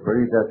to feel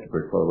pretty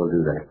desperate before we'll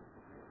do that.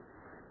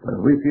 But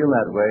if we feel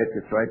that way, it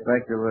gets right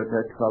back to what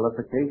that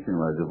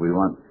qualification was. If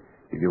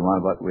you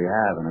want what we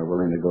have and are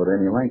willing to go to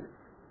any length,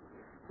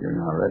 you're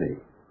not ready.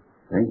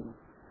 See?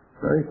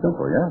 Very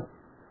simple, yeah?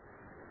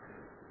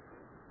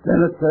 Then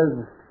it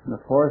says, the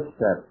fourth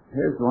step,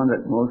 here's one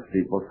that most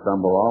people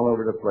stumble all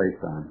over the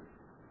place on.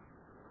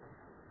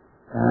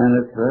 And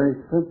it's very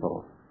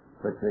simple,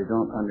 but they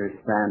don't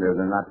understand or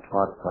they're not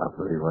taught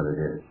properly what it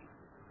is.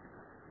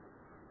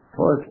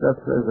 Fourth step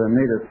says, I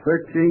made a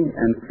searching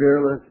and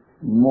fearless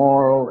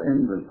moral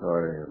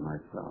inventory of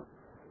myself.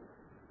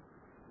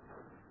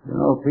 You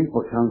know,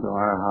 people come to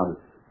our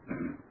house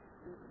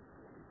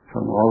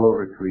from all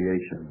over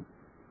creation.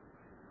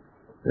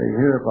 They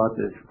hear about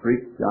this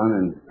freak down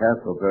in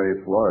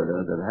Castleberry,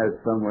 Florida, that has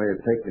some way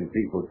of taking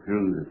people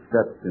through the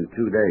steps in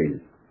 2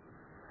 days.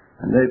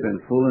 And they've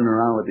been fooling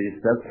around with these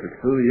steps for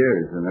 2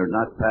 years, and they're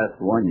not past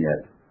one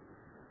yet.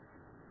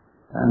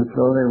 And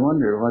so they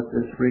wonder what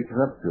this freak's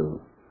up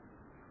to.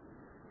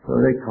 So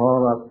they call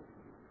up,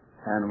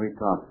 and we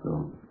talk to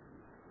them.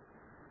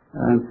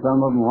 And some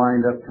of them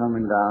wind up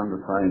coming down to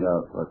find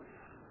out what's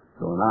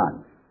going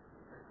on.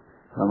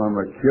 Some of them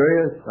are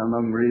curious, some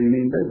of them really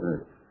mean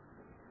business.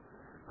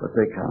 But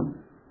they come.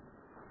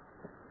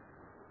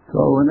 So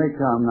when they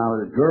come, now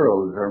the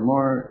girls are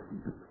more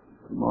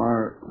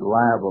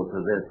liable to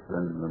this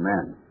than the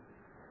men.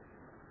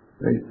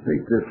 They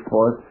think this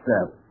fourth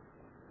step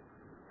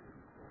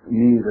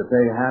means that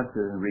they have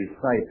to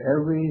recite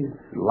every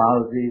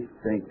lousy,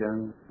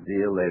 stinking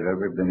deal they've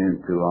ever been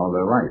into all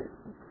their life.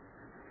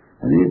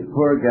 And these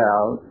poor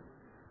gals,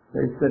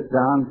 they sit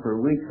down for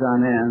weeks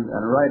on end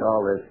and write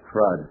all this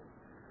crud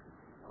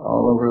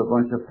all over a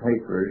bunch of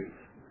papers,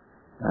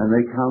 and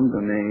they come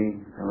to me,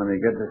 and when they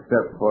get to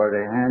step 4,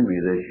 they hand me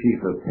this sheaf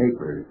of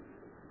papers,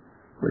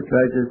 which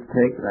I just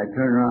take and I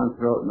turn around and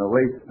throw it in the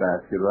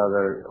wastebasket,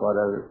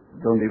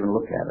 don't even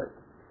look at it.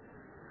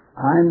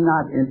 I'm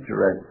not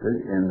interested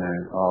in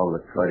all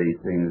the cruddy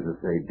things that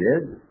they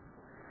did,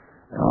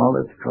 and all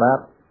this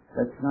crap.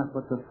 That's not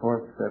what the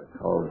fourth step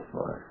calls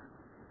for.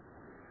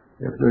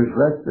 If there's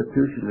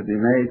restitution to be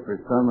made for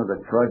some of the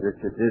crud that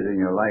you did in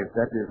your life,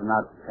 that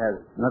has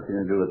nothing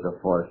to do with the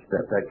fourth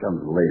step. That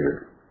comes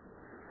later.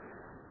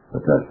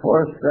 But that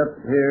fourth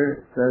step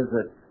here says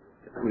that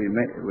we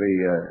made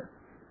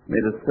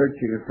a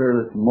searching and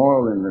fearless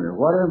moral inventory.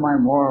 What are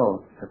my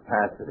moral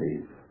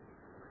capacities?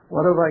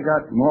 What have I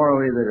got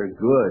morally that are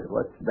good?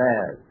 What's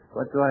bad?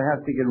 What do I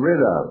have to get rid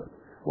of?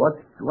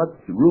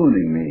 What's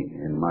ruining me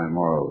in my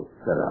moral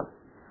setup?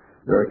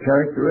 There are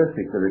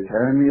characteristics that are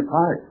tearing me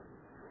apart.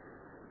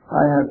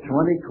 I have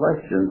 20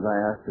 questions I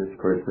ask this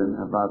person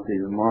about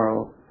these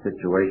moral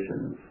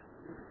situations.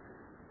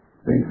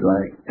 Things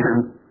like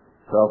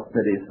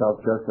self-pity,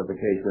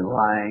 self-justification,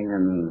 lying,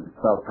 and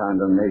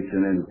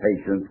self-condemnation,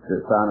 impatience,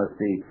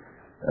 dishonesty,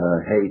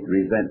 hate,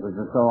 resentment,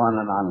 and so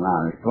on and on and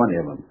on. There's 20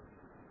 of them.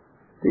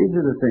 These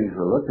are the things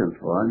we're looking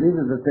for, and these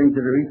are the things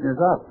that are eating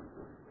us up.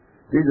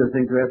 These are the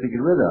things we have to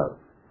get rid of.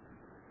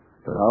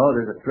 But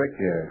there's a trick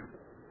here.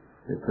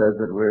 It says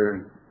that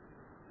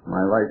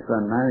my life's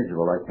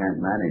unmanageable. I can't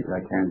manage.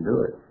 I can't do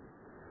it.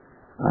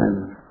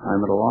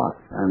 I'm at a loss.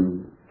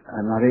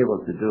 I'm not able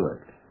to do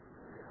it.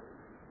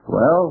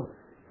 Well,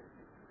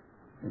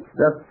 in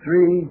step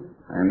 3,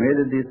 I made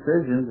a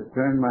decision to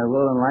turn my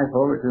will and life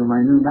over to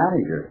my new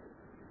manager.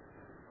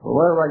 Well,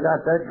 what have I got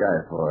that guy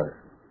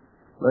for?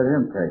 Let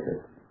him take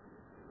it.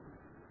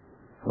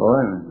 So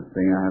the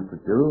thing I have to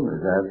do is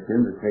ask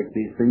him to take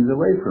these things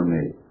away from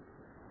me.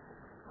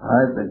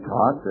 I've been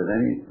taught that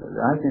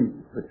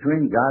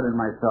between God and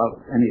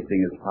myself, anything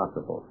is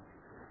possible.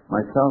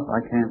 Myself, I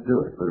can't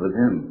do it, but with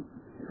him,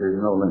 there's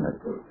no limit.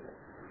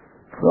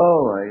 So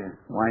I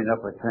wind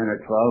up with 10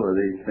 or 12 of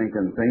these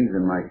thinking things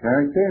in my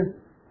character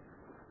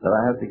that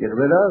I have to get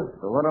rid of.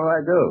 So what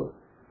do?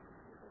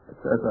 It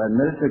says I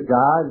admit it to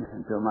God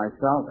and to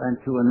myself and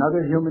to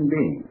another human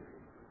being.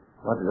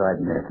 What did I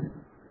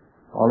admit?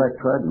 All that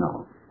crud?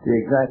 No. The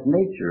exact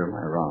nature of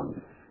my wrongs.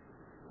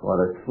 What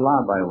a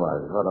slob I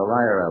was, what a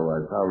liar I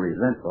was, how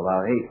resentful,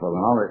 how hateful, and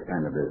all this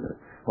kind of business.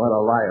 What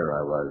a liar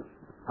I was,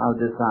 how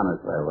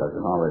dishonest I was,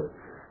 and all this,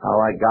 how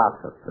I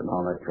gossiped, and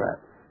all that crap.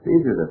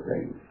 These are the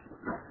things.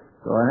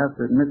 So I have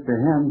to admit to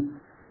him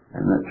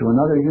and to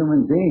another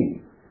human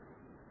being.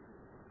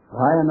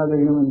 Why another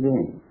human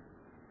being?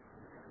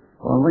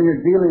 Well, when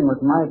you're dealing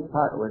with my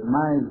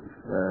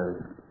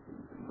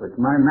with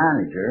my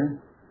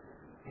manager,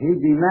 he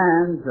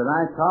demands that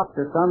I talk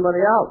to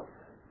somebody else,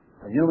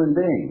 a human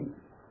being.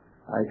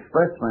 I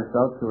express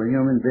myself to a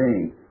human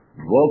being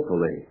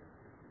vocally.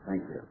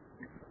 Thank you.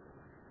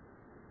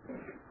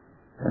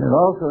 And it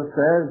also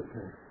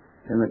says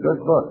in the good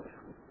book,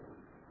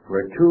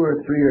 where 2 or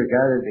 3 are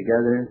gathered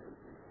together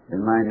in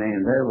my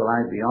name, there will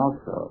I be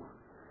also.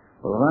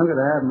 Well, if I'm going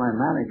to have my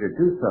manager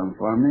do something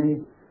for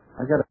me,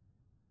 I got to.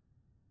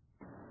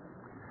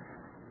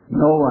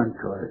 No one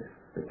could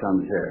that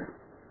comes here.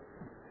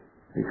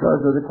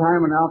 Because of the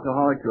time an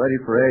alcoholic's ready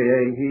for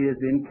AA, he is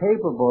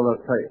incapable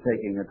of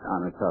taking it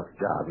on a tough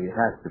job. He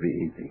has to be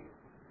easy.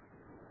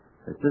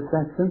 It's just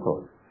that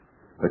simple.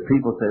 But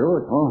people say,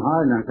 oh, it's so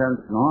hard, and I've had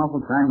an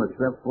awful time with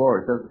step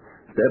 4,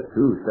 step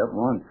 2, step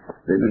 1.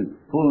 They've been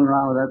fooling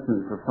around with that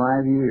since for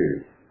 5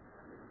 years.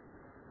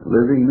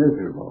 Living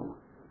miserable.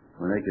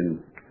 When they can,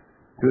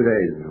 2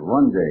 days or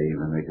 1 day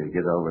even, they could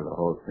get over the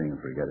whole thing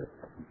and forget it.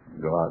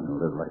 Go out and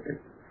live like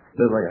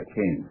a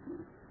king.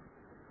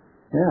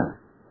 Yeah.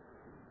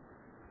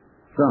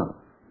 So,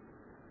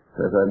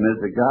 says I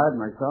admit to God,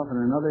 myself, and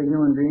another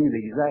human being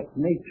the exact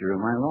nature of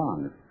my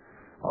wrongs.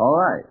 All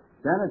right.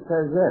 Then it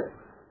says this.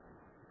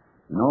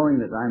 Knowing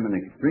that I'm an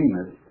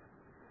extremist,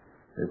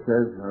 it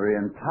says we're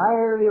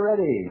entirely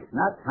ready.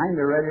 Not kind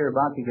of ready or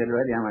about to get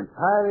ready. I'm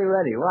entirely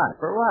ready. What?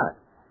 For what?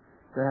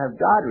 To have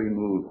God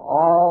remove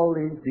all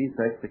these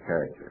defects of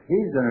character.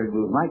 He's going to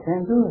remove them. I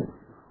can't do it.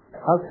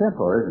 How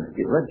simple, isn't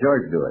it? Let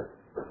George do it.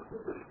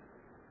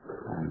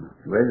 I'm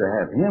ready to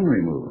have him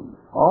remove them.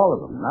 All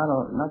of them,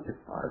 not just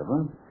part of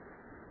them.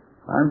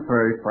 I'm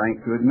very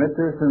frank to admit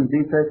there's some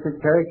defects of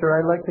character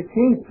I'd like to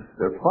keep.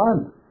 They're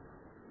fun.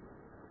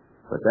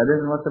 But that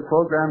isn't what the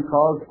program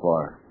calls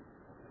for.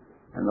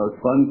 And those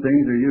fun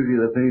things are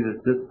usually the things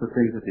the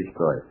things that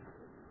destroy us.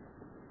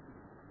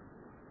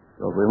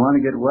 So if we want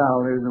to get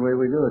well, here's the way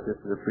we do it. This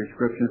is a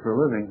prescription for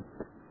living.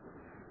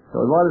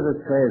 So what does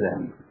it say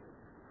then?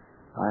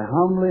 I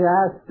humbly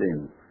asked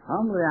him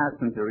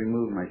to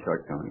remove my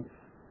shortcomings.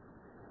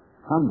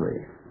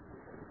 Humbly.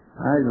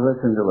 I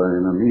listened to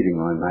in a meeting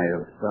one night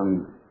of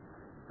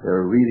they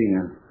were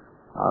reading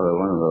out of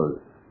one of those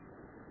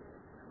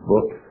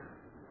books,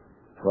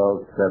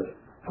 12 steps,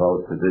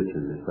 12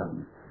 traditions or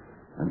something.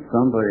 And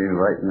somebody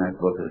writing that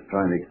book is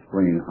trying to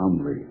explain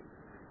humbly.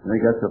 And they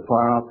got so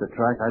far off the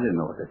track, I didn't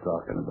know what they're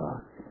talking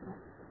about.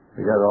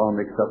 They got all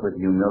mixed up with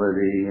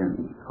humility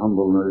and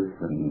humbleness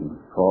and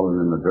falling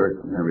in the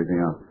dirt and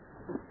everything else.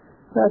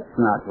 That's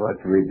not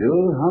what we do.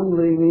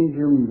 Humbly means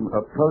you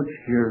approach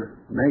your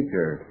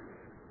Maker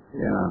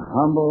in a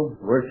humble,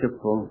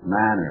 worshipful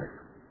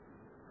manner.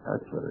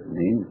 That's what it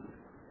means.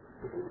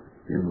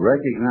 You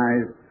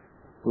recognize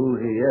who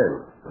He is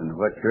and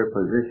what your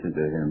position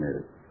to Him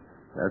is.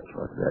 That's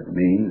what that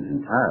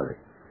means entirely.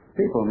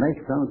 People make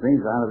some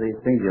things out of these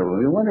things.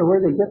 We wonder where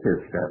they get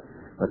this stuff.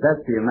 But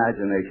that's the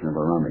imagination of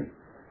a rummy.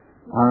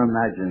 Our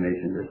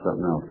imagination is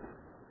something else.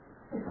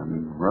 I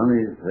mean,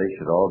 rummies, they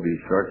should all be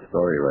short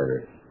story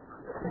writers.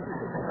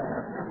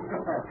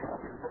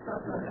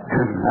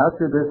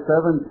 After this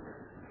 7th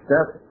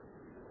step,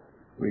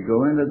 we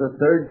go into the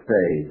 3rd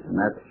stage, and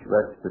that's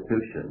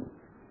restitution.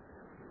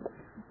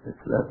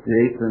 That's the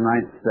 8th and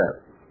 9th step.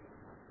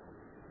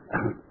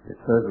 It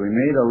says we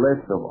made a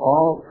list of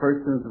all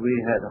persons we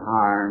had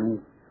harmed.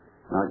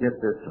 Now get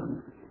this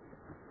one.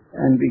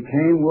 And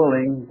became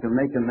willing to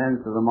make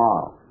amends to them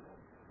all.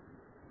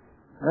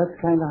 That's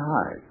kind of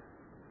hard.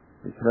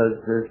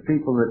 Because there's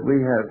people that we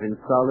have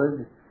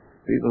insulted,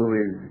 people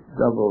we've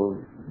double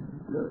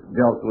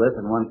dealt with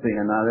in one thing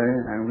or another,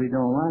 and we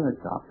don't want to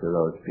talk to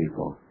those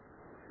people.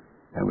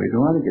 And we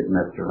don't want to get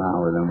messed around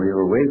with them. We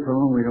were away from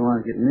them, we don't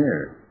want to get near.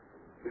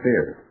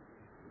 Fear.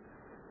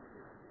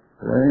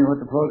 But that ain't what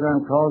the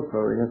program calls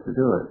for. We have to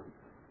do it.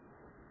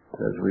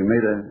 It says we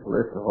made a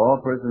list of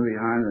all persons we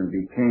harmed and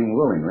became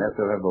willing. We have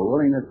to have a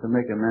willingness to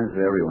make amends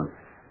to everyone.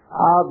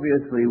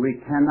 Obviously, we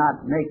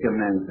cannot make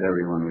amends to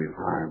everyone we've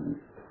harmed.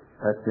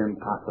 That's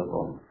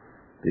impossible.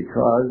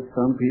 Because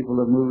some people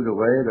have moved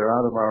away, they're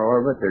out of our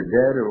orbit, they're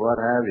dead or what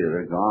have you,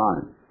 they're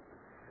gone.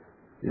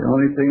 The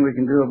only thing we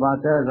can do about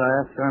that is I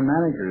ask our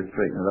manager to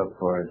straighten it up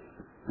for us.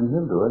 And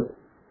he'll do it.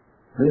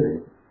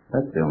 Really.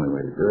 That's the only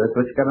way to do it. That's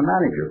what you got a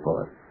manager for.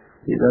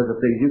 He does the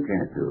things you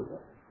can't do.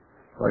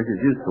 Why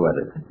should you sweat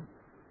it?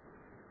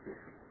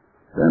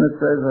 Then it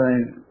says, I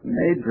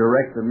made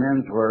direct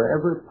amends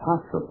wherever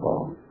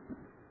possible,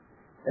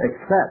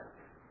 except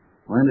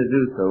when to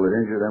do so would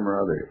injure them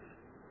or others.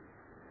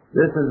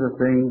 This is a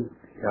thing,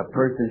 a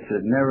person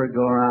should never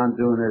go around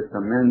doing this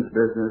amends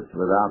business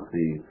without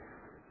the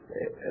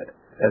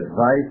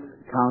advice,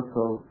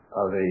 counsel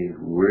of a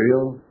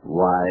real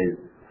wise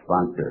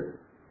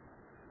sponsor.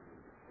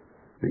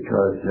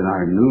 Because in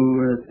our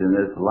newness in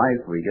this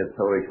life, we get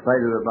so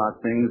excited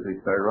about things,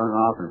 we start running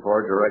off in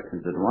 4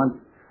 directions at once,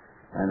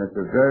 and it's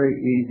a very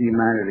easy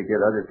manner to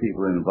get other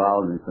people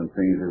involved in some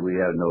things that we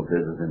have no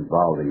business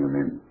involving them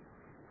in.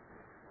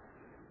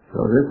 So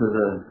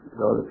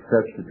those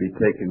steps should be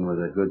taken with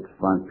a good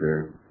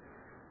sponsor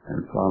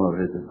and follow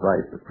his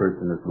advice. The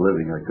person is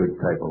living a good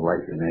type of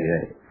life in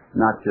AA.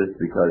 not just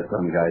because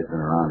some guy's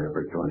been around here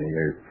for 20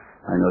 years.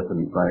 I know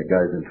some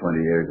guys in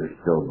 20 years are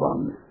still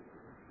bums.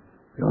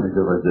 The only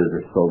difference is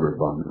they're sober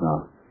bums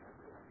now.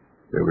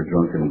 They were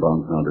drunken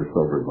bums, now they're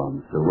sober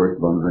bums. They're worse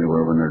bums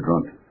anywhere when they're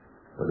drunk,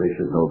 but they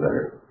should know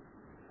better.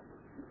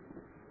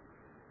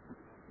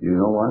 You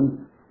know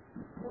one?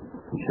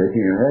 You're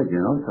shaking your head, you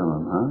know some of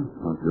them, huh?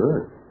 Oh,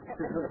 good.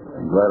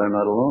 I'm glad I'm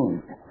not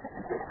alone.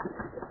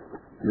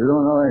 You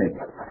don't know any.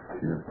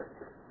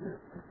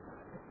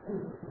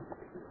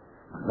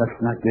 Let's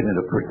not get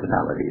into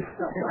personalities.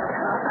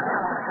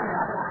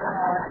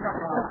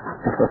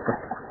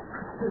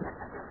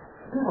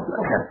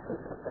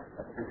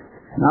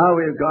 Now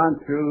we've gone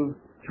through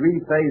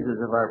 3 phases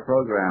of our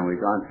program.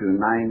 We've gone through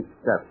 9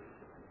 steps.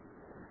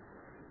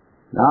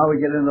 Now we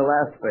get into the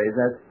last phase.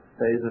 That's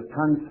phase of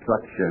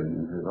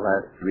construction. The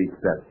last 3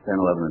 steps, 10,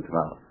 11, and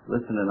 12.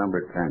 Listen to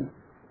number 10.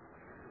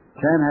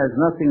 10 has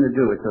nothing to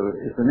do with,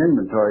 it's an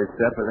inventory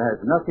step, but it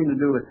has nothing to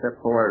do with step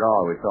 4 at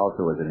all, which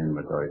also is an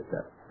inventory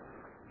step.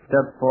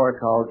 Step 4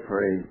 calls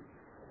for a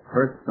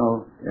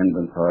personal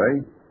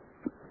inventory.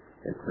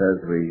 It says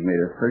we made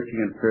a searching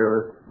and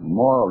fearless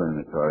moral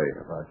inventory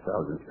of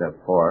ourselves in step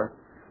 4.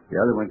 The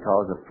other one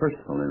calls a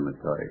personal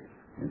inventory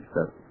in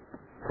step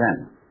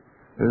 10.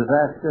 There's a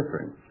vast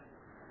difference.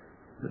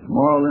 This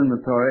moral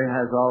inventory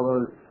has all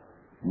those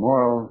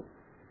moral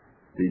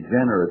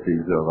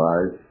degeneracies of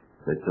ours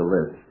that you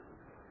list.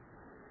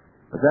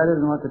 But that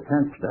isn't what the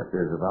 10th step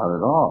is about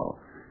at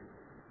all.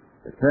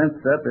 The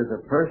 10th step is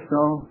a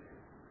personal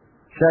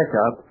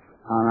checkup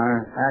on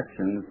our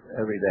actions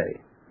every day,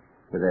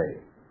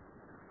 today.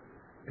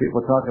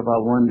 People talk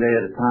about one day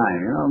at a time.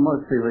 You know,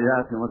 most people, you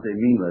ask them what they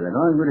mean by that.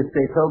 Oh, I'm going to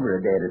stay sober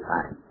a day at a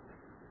time.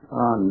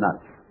 Oh,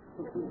 nuts.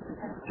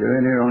 If you're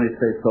in here only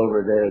stay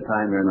sober a day at a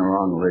time, you're in the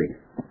wrong league.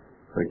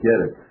 Forget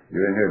it.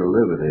 You're in here to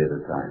live a day at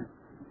a time.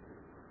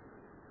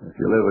 If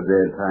you live a day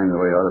at a time the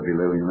way you ought to be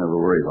living, you'll never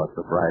worry about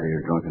the Friday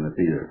you're drunk in the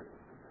theater.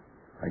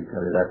 I can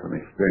tell you that from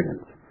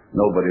experience.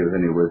 Nobody was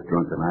any worse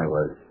drunk than I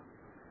was.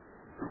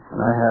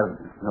 And I have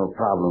no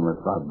problem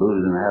with about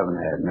booze, and I haven't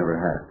had, never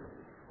had.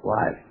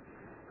 Why?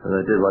 Because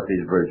I did what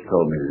these birds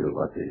told me to do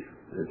about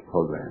this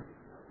program.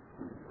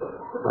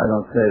 I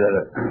don't say that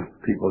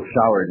people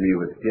showered me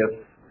with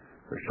gifts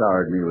or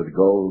showered me with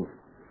gold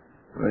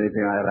or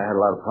anything. I had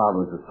a lot of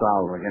problems to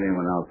solve like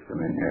anyone else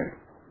come in here.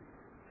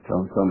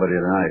 Telling somebody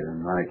tonight,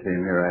 and when I came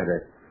here, I had to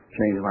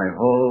change my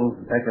whole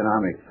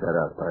economic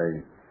setup.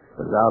 I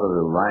was out of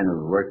the line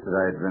of work that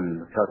I had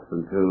been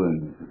accustomed to and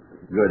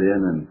good in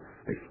and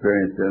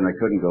experienced in. I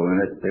couldn't go in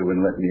it. They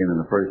wouldn't let me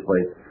in the first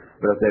place.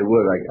 But if they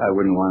would, I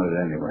wouldn't want it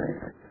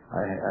anyway.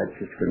 I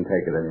just couldn't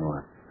take it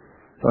anymore.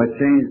 So I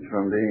changed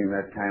from being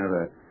that kind of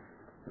a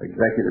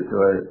executive to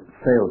a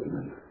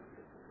salesman.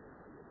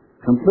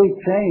 Complete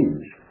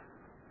change.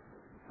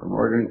 From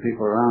ordering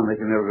people around,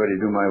 making everybody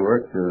do my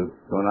work, to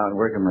going out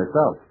and working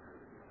myself.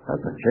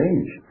 That's a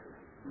change.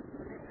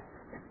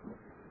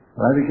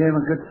 But I became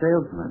a good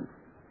salesman.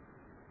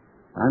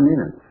 I mean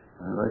it.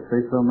 I say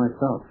so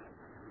myself.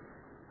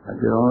 I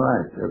did all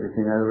right.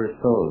 Everything I ever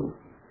sold.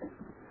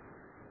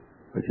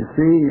 But you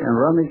see, and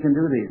rummy can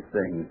do these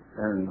things.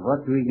 And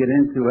what we get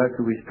into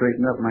after we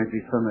straighten up might be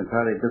something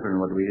entirely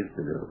different than what we used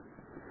to do.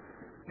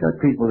 Got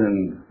people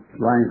in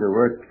lines of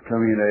work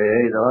coming into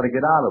AA, they ought to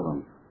get out of them.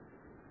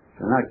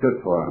 They're not good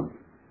for them.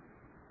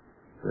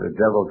 They're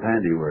devil's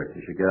handiwork.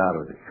 You should get out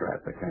of this crap,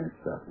 that kind of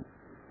stuff.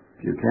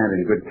 If you can't,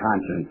 in good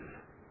conscience,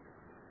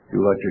 do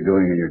what you're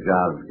doing in your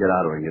job, get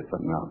out of it and get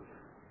something else.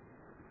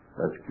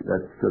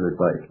 That's good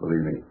advice,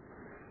 believe me.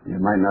 You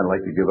might not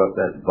like to give up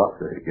that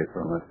buck that you get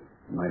from it.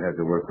 You might have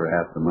to work for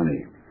half the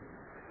money.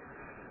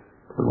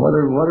 But what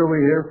are we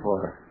here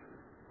for?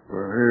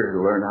 We're here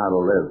to learn how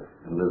to live,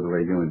 and live the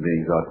way human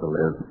beings ought to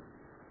live,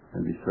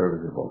 and be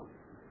serviceable.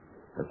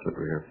 That's what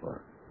we're here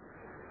for.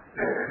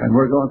 And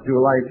we're going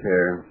through life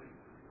here.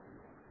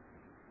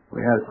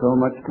 We have so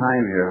much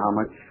time here. How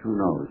much? Who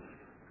knows?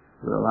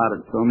 We're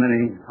allotted so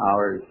many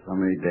hours, so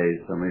many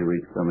days, so many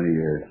weeks, so many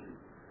years.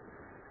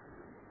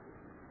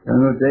 And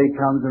the day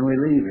comes and we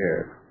leave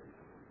here.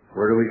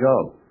 Where do we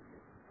go?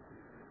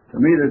 To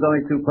me, there's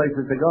only 2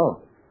 places to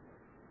go.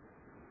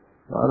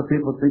 A lot of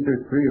people think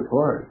there's 3 or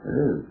 4. It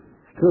is.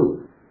 It's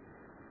 2.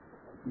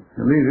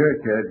 You leave here,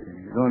 kid,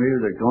 you're going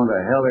either going to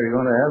hell or you're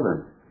going to heaven.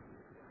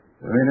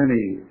 There ain't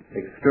any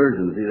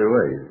excursions either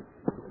way.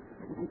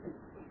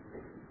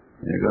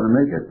 You're going to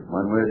make it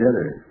one way or the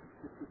other.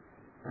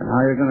 And how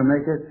you're going to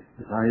make it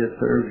is how you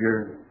serve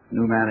your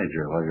new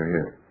manager while you're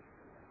here.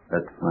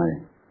 That's my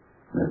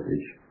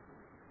message.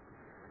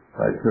 If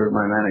I serve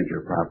my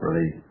manager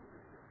properly,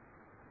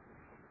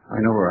 I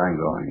know where I'm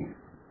going.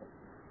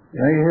 You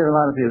know, you hear a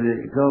lot of people,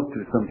 you go up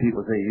to some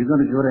people say, you're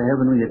going to go to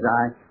heaven when you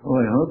die? Oh,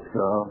 I hope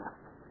so.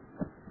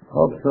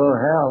 Hope so,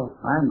 hell,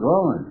 I'm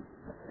going.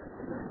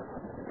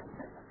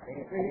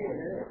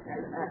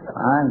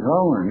 I'm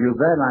going, you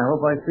bet, and I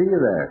hope I see you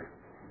there.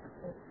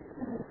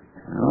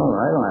 No,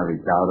 I don't have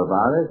any doubt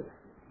about it.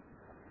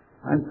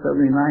 I'm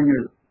 79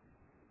 years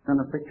on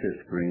a picture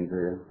screen to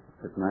you.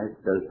 It's nice,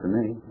 it does to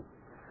me.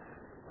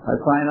 I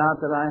find out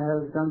that I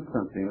have done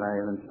something, I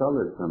have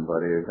insulted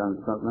somebody or done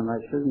something I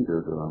shouldn't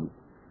do to them.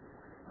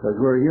 Because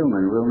we're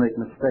human, we'll make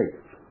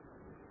mistakes.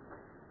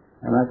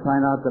 And I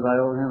find out that I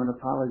owe him an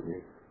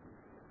apology.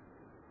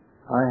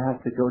 I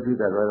have to go do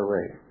that right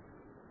away.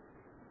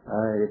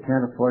 You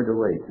can't afford to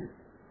wait.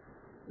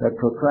 That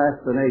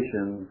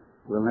procrastination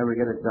will never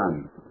get it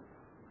done.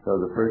 So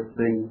the first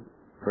thing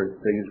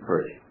is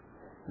first.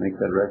 Make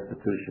that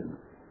restitution.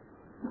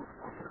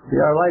 See,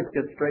 our life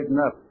gets straightened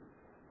up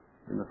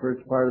in the first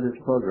part of this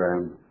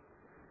program.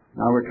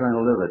 Now we're trying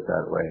to live it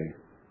that way,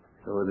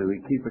 so that we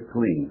keep it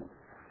clean.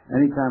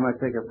 Anytime I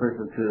take a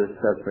person through the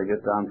steps, I get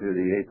down through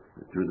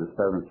the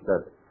 7th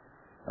step,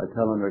 I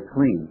tell them they're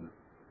clean.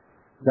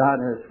 God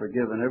has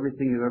forgiven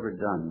everything you've ever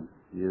done.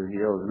 He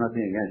owes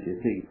nothing against you.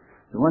 See,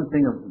 the one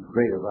thing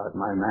great about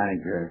my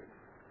manager,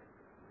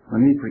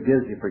 when he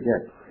forgives, he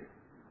forgets.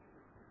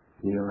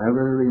 He'll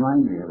never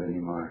remind me of it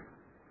anymore.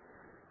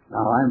 Now,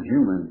 I'm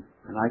human,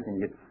 and I can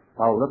get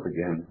fouled up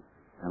again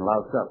and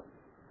loused up.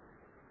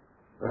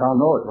 But I'll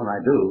know it when I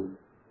do,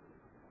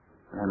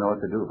 and I know what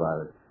to do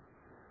about it.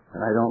 And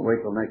I don't wait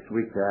till next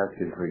week to ask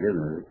his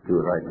forgiveness. Do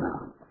it right now.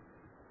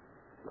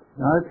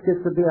 Now, it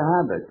gets to be a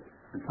habit.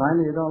 And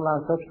finally, you don't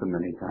louse up so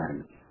many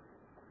times.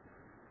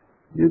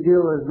 You deal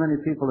with as many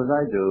people as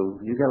I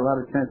do, you get a lot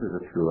of chances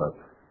to screw up.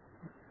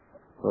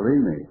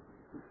 Believe me.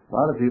 A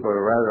lot of people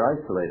are rather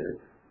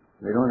isolated.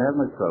 They don't have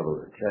much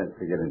chance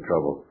to get in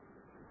trouble.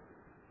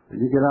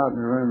 But you get out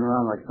and run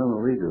around like some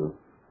of we do.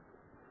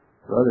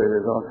 Brother,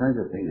 there's all kinds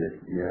of things that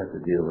you have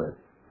to deal with.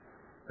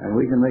 And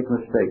we can make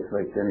mistakes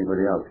like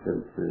anybody else,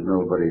 because there's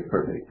nobody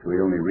perfect.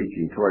 We're only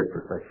reaching toward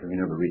perfection. We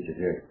never reach it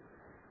here.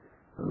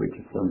 We reach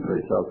it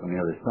someplace else on the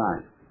other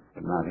side,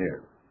 but not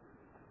here.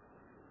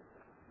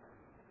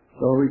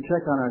 So we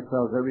check on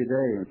ourselves every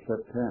day in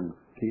step 10.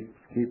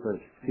 Keep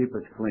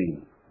us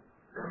clean.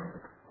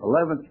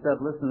 11th step,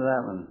 listen to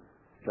that one.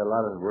 It's got a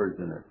lot of words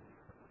in it.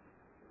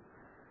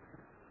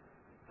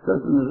 It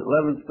says in the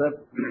 11th step,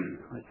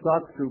 I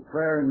sought through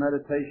prayer and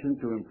meditation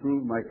to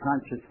improve my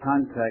conscious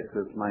contact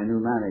with my new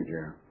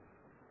manager,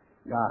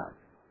 God,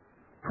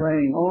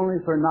 praying only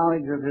for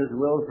knowledge of His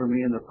will for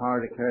me and the power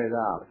to carry it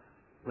out.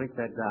 Break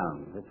that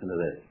down. Listen to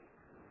this.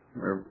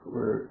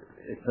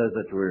 It says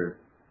that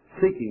we're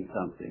seeking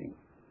something.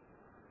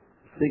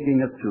 Seeking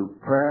it through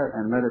prayer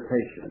and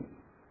meditation.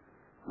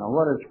 Now,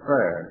 what is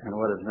prayer and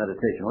what is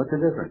meditation? What's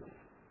the difference?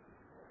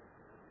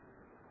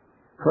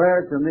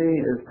 Prayer to me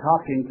is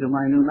talking to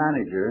my new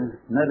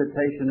manager.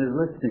 Meditation is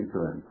listening to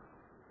him.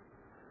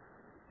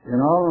 In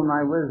all of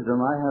my wisdom,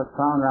 I have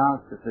found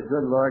out that the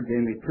good Lord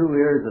gave me 2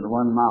 ears and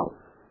 1 mouth.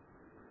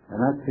 And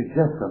that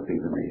suggests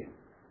something to me.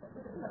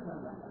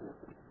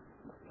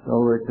 So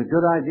it's a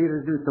good idea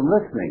to do some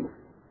listening.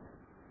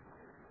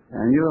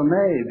 And you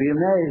may be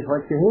amazed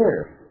what you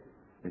hear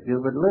if you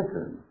would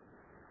listen.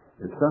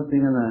 There's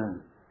something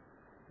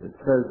it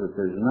says that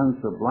there's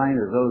none so blind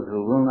as those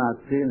who will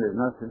not see, and there's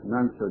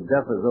none so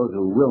deaf as those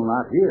who will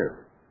not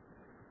hear.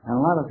 And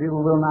a lot of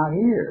people will not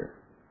hear,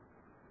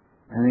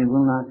 and they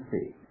will not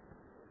see.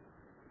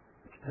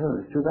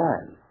 It's too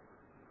bad.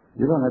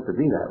 You don't have to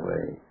be that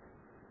way.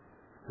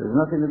 There's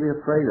nothing to be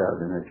afraid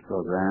of in this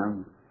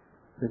program.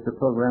 It's a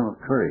program of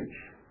courage.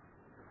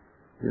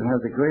 You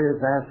have the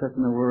greatest asset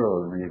in the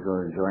world when you go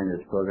and join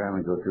this program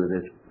and go through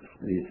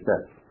these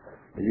steps.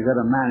 If you've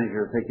got a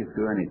manager who'll take you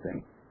through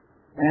anything.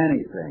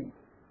 Anything.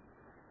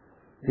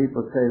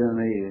 People say to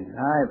me,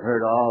 I've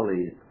heard all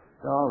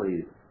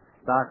these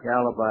stock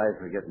alibis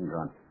for getting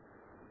drunk.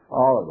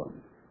 All of them.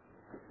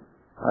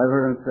 I've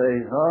heard them say,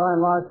 I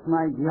lost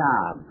my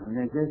job, and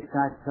I just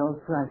got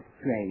so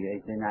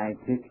frustrated, and I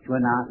just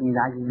went out and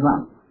got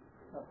drunk.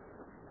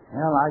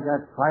 Hell, I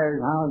got fired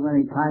how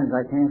many times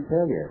I can't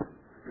tell you.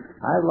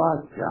 I've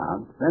lost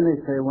jobs. Then they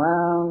say,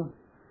 well,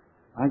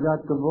 I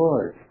got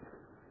divorced.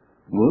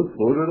 Well,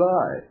 so did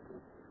I.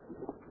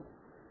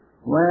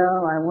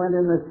 Well, I went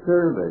in the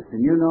service,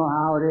 and you know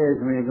how it is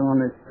when you go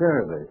in the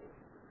service.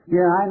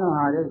 Yeah, I know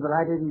how it is, but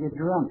I didn't get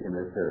drunk in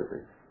the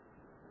service.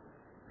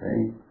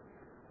 See?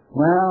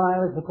 Well,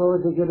 I was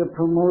supposed to get a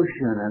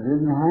promotion. It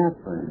didn't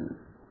happen.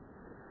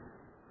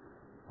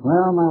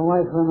 Well, my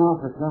wife went off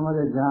with some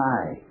other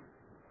guy.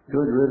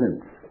 Good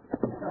riddance.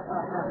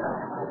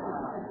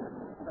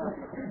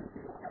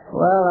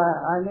 Well,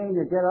 I mean,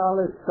 you get all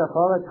this stuff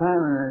all the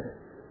time, and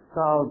it's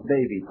all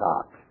baby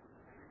talk.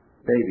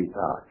 Baby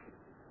talk.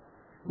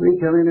 We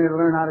come in here to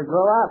learn how to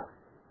grow up.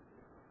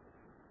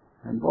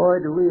 And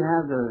boy, do we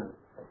have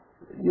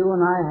you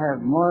and I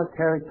have more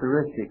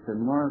characteristics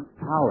and more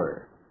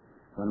power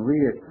when we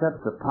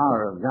accept the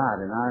power of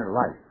God in our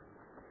life.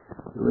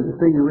 There's a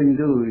thing that we can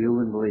do you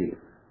wouldn't believe.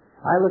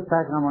 I look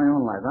back on my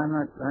own life.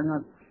 I'm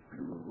not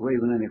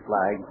waving any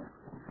flags.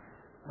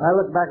 I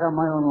look back on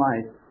my own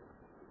life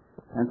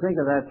and think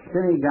of that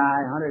skinny guy,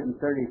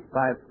 135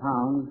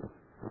 pounds,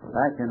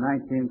 back in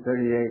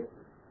 1938,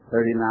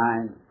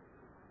 39,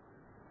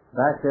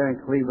 back there in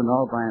Cleveland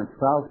all by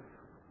himself,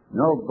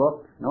 no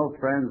book, no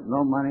friends,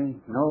 no money,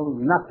 no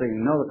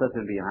nothing, no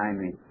nothing behind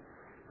me,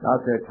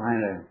 out there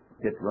trying to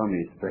get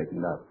rummies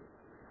straightened up.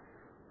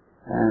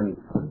 And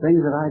the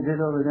things that I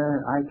did over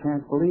there, I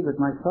can't believe it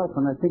myself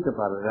when I think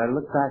about it. I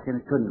look back and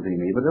it couldn't be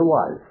me, but it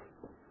was.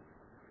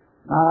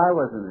 Now, I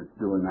wasn't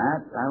doing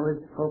that. I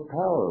was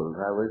propelled.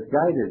 I was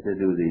guided to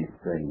do these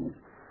things.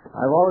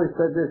 I've always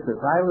said this: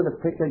 if I were to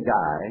pick a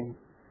guy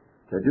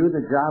to do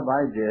the job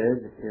I did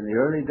in the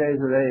early days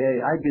of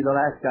AA, I'd be the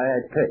last guy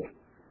I'd pick,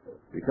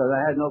 because I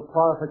had no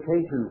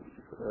qualifications,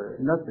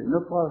 no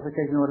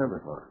qualification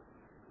whatever for it.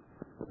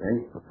 Okay?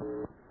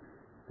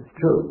 It's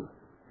true.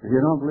 If you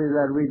don't believe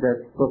that, read that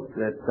book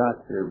that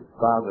Dr.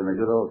 Bob and the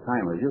Good Old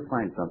Timers. You'll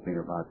find something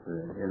about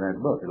in that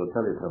book. It'll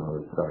tell you some of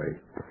those stories.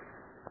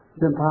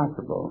 It's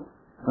impossible.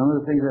 Some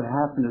of the things that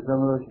happened to some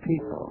of those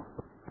people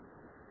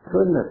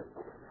couldn't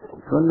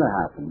have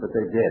happened, but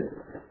they did.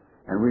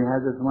 And we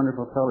had this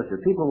wonderful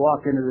fellowship. People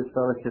walk into this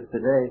fellowship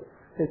today,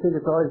 they think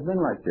it's always been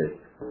like this.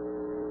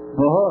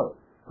 Oh,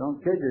 don't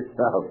kid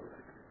yourself.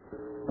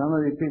 Some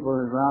of these people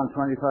around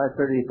 25, 30,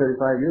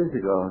 35 years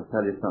ago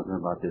tell you something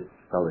about this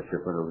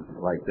fellowship, what it was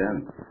like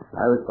then.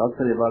 I'll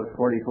tell you about it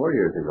 44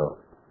 years ago.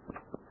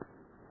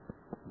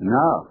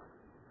 Now,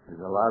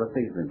 there's a lot of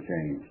things been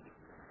changed.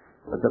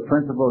 But the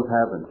principles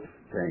haven't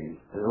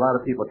changed. There's a lot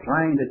of people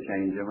trying to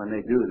change them. When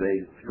they do, they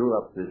screw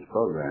up this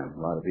program.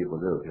 A lot of people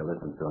do. You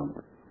listen to them.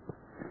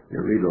 You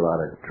read a lot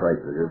of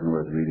tripe that isn't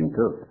worth reading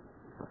too.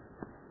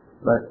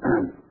 But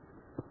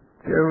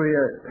here we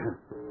are,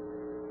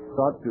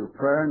 taught through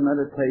prayer and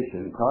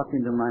meditation,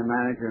 talking to my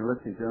manager and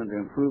listening to him to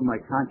improve my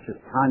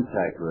conscious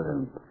contact with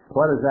him.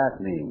 What does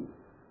that mean?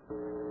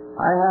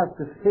 I have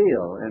to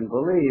feel and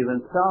believe and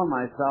tell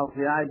myself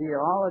the idea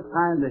all the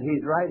time that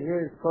he's right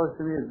here as close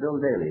to me as Bill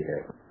Daly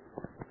here.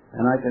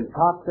 And I can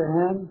talk to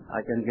him,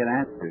 I can get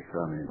answers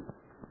from him.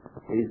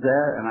 He's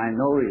there and I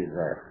know he's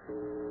there.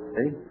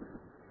 See?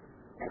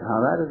 Now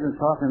that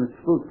isn't talking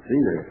spooks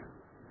either.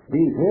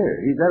 He's here,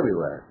 he's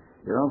everywhere.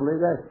 You don't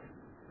believe that?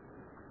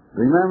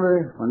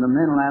 Remember when the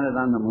men landed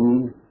on the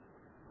moon,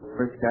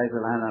 first guys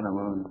that landed on the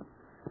moon,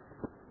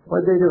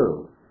 what'd they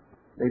do?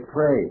 They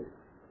prayed.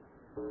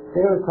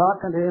 They were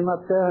talking to him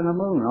up there on the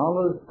moon, all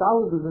those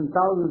thousands and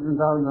thousands and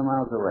thousands of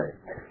miles away.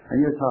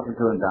 And you're talking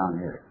to him down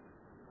here.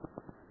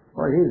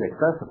 Boy, he's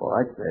accessible,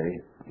 I'd say.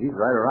 He's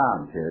right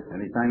around, kid.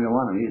 Anytime you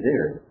want him, he's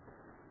here.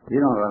 You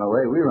don't run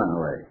away, we run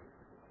away.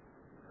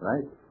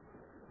 Right?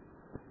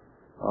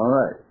 All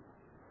right.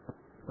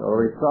 So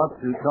we talk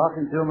through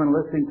talking to him and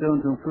listening to him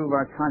to improve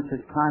our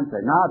conscious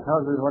contact. Now it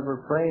tells us what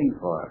we're praying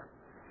for.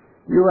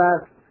 You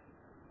ask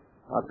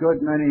a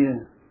good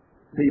many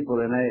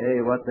people in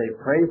AA what they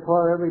pray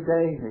for every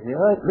day. They say,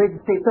 oh, it's to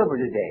stay sober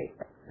today.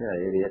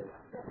 Yeah, idiot.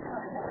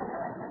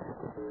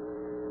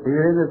 If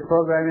you're in this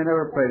program, you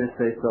never pray to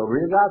stay sober.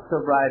 You got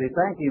sobriety.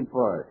 Thank him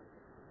for it.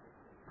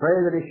 Pray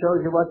that he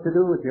shows you what to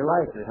do with your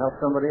life to help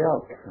somebody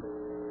else.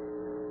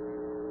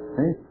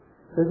 See?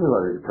 This is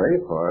what we pray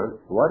for.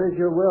 What is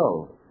your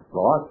will,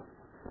 boss?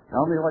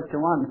 Tell me what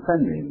you want and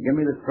send me. Give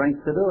me the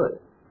strength to do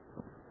it.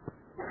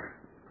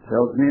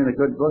 Tells me in a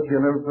good book,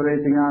 you'll never put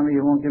anything on me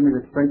you won't give me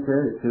the strength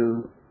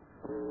to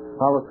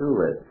follow through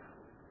with.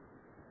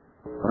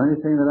 For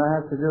anything that I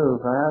have to do,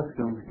 if I ask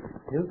him,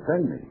 he'll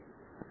send me.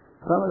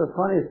 Some of the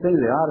funniest things,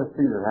 the oddest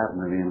things that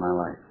happened to me in my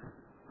life.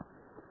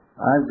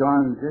 I've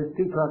gone, just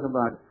keep talking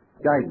about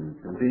guidance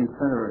and being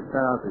sent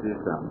out to do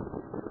something.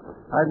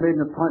 I've made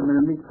an appointment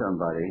to meet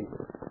somebody.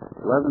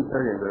 11:30,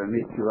 I'm going to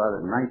meet you out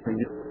at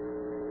 19th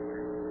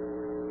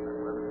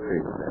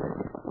Street today.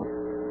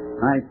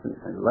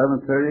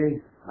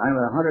 11:30, I'm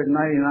at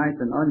 199th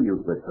and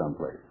Euclid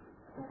someplace.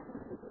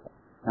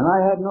 And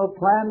I had no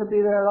plan to be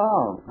there at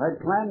all.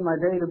 I'd planned my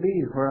day to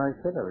be where I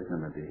said I was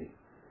going to be.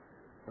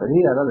 But he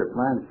had other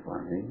plans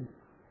for me.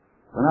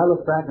 When I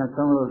look back on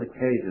some of those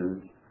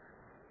occasions,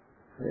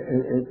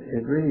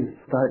 it really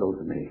startles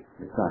me,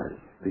 it does.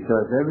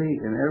 Because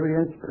in every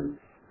instance,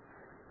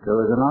 there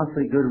was an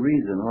awfully good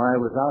reason why I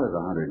was out at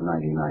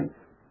 199th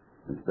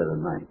instead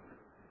of 9th.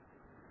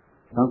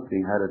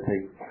 Something had to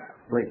take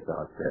place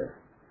out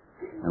there,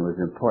 and it was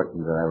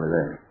important that I were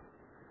there.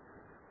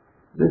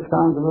 This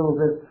sounds a little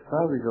bit,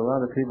 probably to a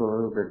lot of people, a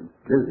little bit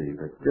dizzy,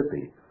 but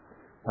dippy.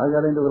 I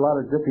got into a lot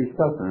of dippy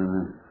stuff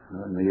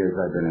in the years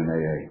I've been in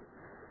AA.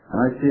 And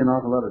I see an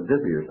awful lot of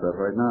dippier stuff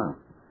right now.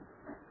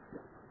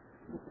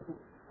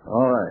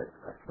 All right.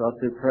 Thought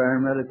through prayer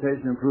and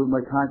meditation improve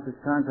my conscious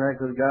contact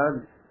with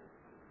God.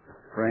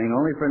 Praying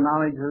only for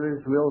knowledge of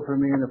His will for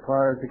me and the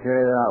power to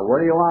carry it out.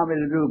 What do you want me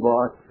to do,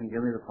 boss? And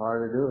give me the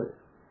power to do it.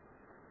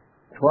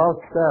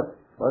 12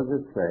 steps. What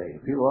does it say?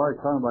 People are always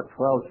talking about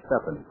 12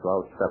 stepping.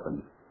 12 stepping.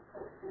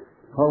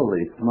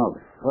 Holy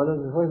smokes. What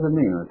does it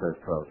mean when it says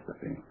 12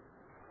 stepping?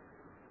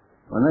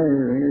 When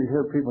you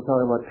hear people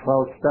talking about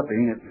 12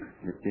 stepping,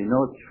 it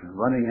denotes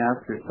running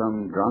after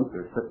some drunk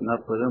or sitting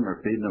up with them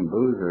or feeding them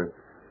booze or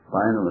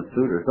buying them a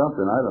suit or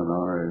something, I don't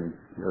know, or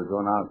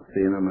going out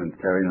seeing them and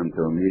carrying them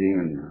to a meeting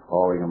and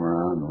hauling them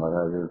around and what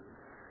have you.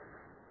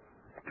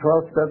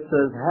 12 steps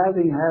says,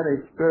 having had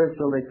a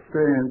spiritual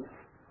experience,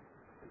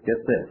 get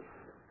this,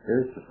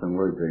 here's just some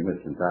words they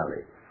missed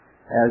entirely,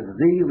 as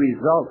the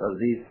result of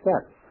these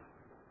steps.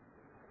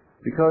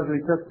 Because we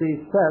took these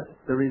steps,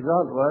 the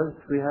result was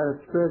we had a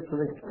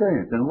spiritual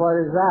experience. And what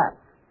is that?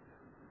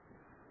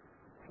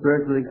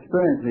 Spiritual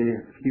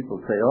experience, people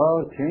say,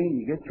 oh,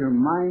 change, get your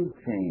mind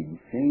changed.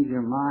 Change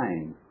your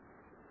mind.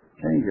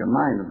 Change your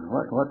mind.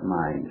 What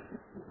mind?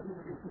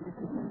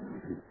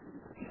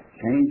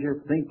 Change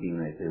your thinking,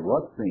 they say.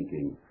 What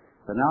thinking?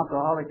 If an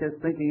alcoholic is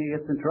thinking, he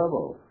gets in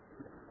trouble.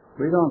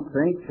 We don't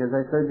think. As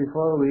I said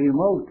before, we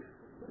emote.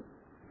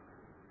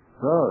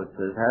 So it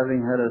says,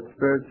 having had a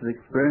spiritual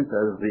experience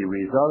as the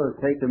result of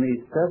taking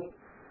these steps,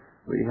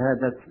 we had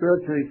that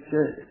spiritual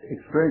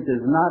experience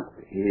is not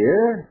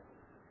here.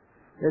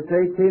 It's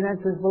 18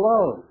 inches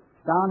below.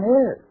 It's down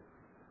here.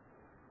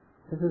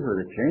 This is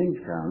where the change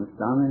comes,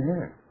 down in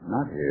here,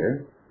 not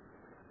here.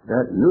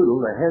 That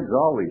noodle, the head's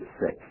always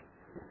sick.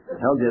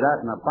 I told you that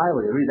in the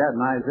Bible. You read that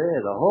in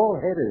Isaiah. The whole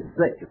head is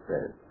sick, it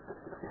says.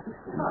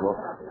 Well,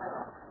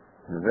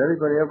 if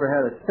anybody ever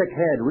had a sick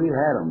head, we've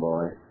had them,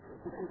 boy.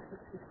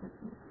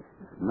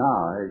 No,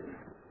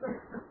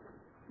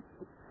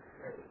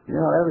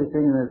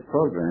 everything in this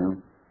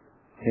program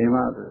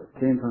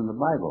came from the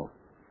Bible.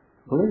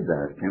 Believe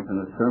that. It came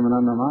from the Sermon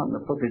on the Mount and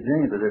the Book of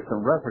James. There's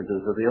some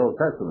references to the Old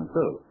Testament,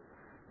 too.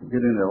 You get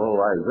into the whole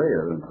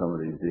Isaiah in some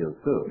of these deals,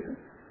 too.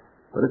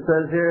 But it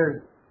says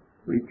here,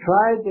 we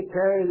tried to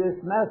carry this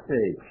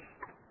message.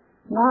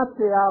 Not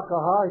the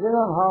alcohol. You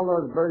don't haul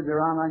those birds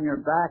around on your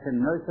back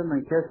and nurse them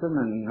and kiss them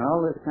and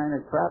all this kind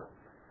of crap.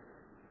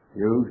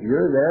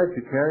 You're there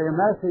to carry a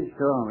message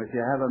to them if you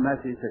have a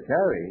message to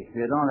carry. If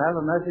you don't have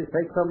a message,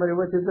 take somebody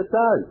with you that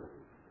does.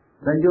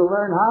 Then you'll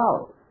learn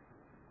how.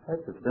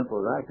 That's as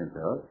simple as I can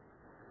tell it.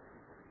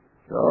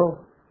 So,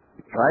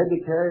 we tried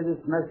to carry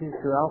this message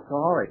to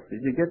alcoholics.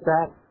 Did you get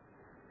that?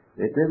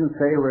 It didn't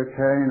say we're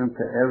carrying them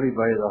to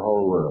everybody, the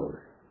whole world.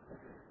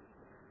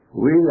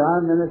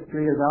 Our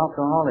ministry is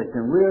alcoholics,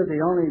 and we're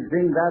the only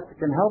thing that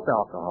can help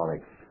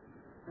alcoholics.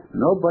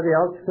 Nobody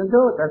else can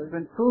do it. That's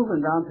been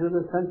proven down through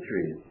the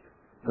centuries.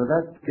 So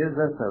that gives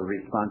us a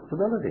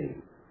responsibility.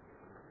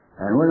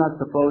 And we're not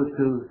supposed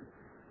to,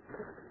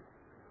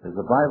 as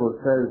the Bible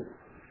says,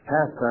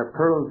 cast our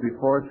pearls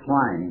before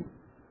swine.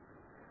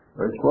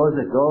 We're supposed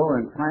to go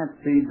and plant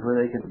seeds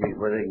where they can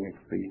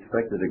be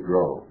expected to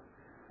grow.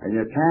 And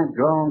you can't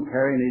grow them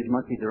carrying these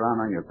monkeys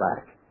around on your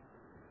back.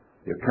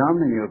 You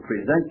come and you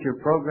present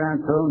your program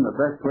to them the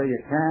best way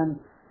you can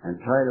and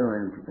try to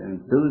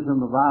enthuse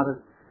them about it,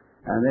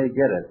 and they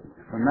get it.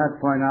 From that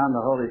point on,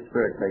 the Holy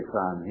Spirit takes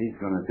on. He's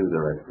going to do the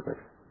rest of it.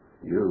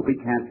 We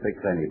can't fix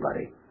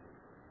anybody.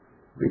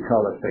 We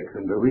call it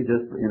fixing, but we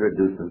just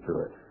introduce them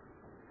to it.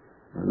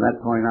 From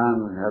that point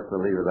on, we have to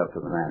leave it up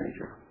to the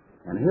manager.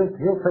 And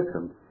he'll fix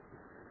them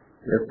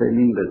if they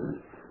mean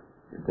business.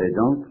 If they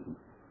don't,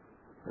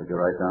 they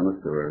go right down the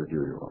sewer as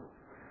usual.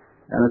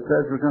 And it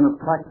says we're going to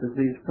practice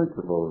these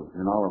principles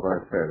in all of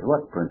our affairs.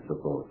 What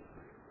principles?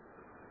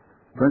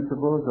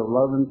 Principles of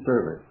love and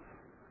service.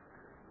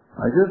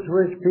 I just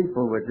wish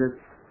people would just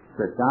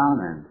sit down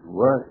and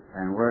work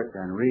and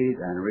read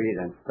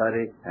and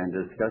study and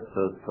discuss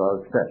those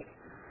 12 steps.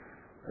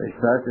 They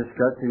start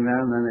discussing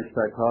them, and then they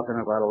start talking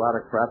about a lot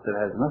of crap that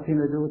has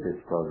nothing to do with this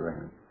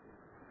program.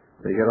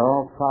 They get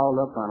all fouled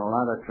up on a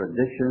lot of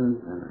traditions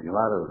and a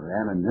lot of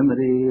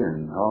anonymity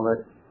and all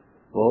that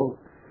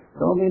bull.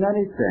 Don't mean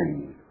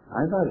anything.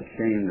 I'm not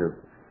ashamed of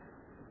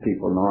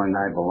people knowing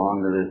I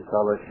belong to this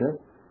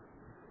fellowship.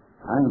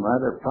 I'm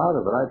rather proud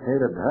of it. I paid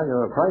a heck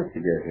of a price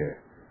to get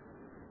here.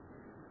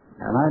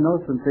 And I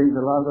know some things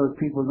a lot of those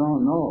people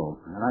don't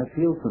know. And I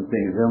feel some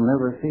things they'll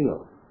never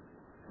feel.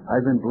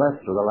 I've been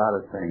blessed with a lot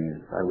of things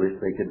I wish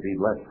they could be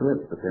blessed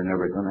with, but they're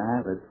never going to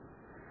have it.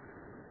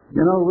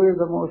 You know, we're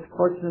the most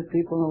fortunate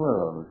people in the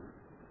world.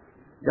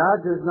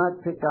 God does not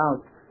pick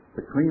out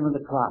the cream of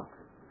the crop.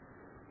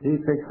 He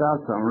picks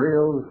out some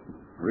real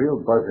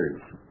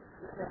buzzards.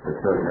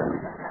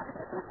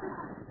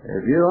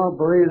 If you don't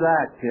believe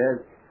that,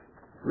 kids,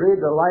 read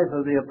the life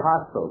of the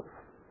apostles.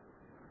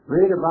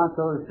 Read about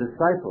those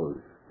disciples.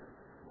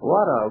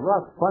 What a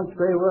rough bunch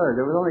they were.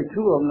 There was only 2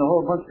 of them, the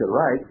whole bunch could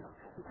write.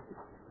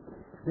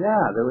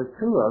 Yeah, there was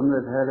 2 of them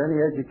that had any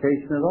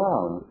education at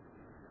all.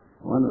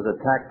 One was a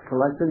tax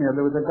collector, and the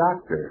other was a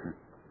doctor.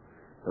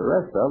 The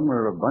rest of them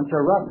were a bunch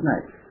of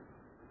roughnecks.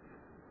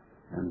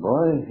 And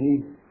boy,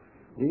 he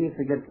used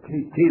to get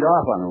teed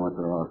off on them once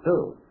in a while,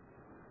 too.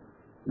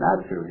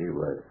 Naturally he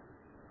would.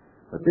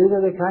 But these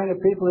are the kind of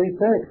people he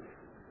picks.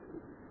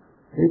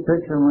 He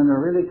picks them when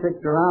they're really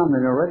kicked around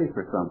and they're ready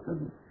for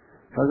something.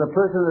 Because a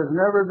person that's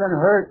never been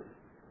hurt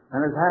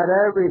and has had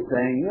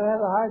everything, you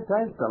have a hard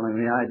time selling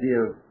the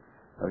idea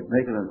of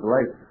making his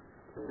life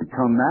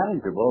become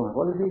manageable.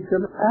 What is he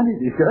going to manage?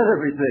 He's got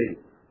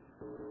everything.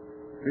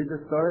 Read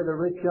the story of the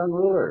rich young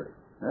ruler.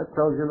 That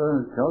tells you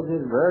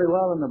very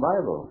well in the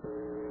Bible.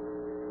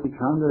 He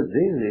comes to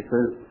Jesus. He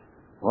says,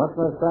 "What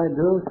must I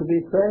do to be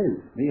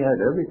saved?" He had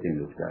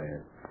everything, this guy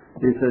had.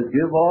 He says,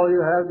 "Give all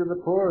you have to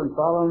the poor and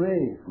follow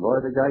me."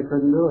 Boy, the guy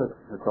couldn't do it.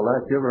 That's the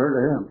last you ever heard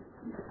of him.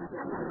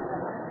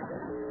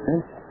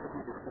 It's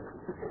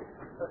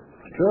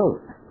true.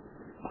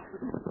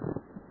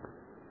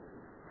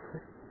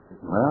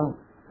 Well,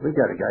 we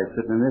got a guy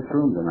sitting in this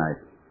room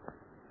tonight.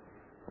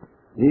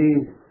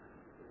 He's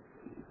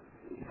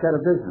got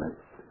a business.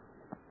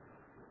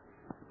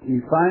 He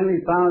finally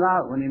found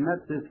out when he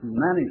met this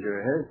manager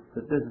of his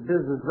that this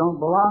business don't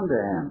belong to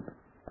him.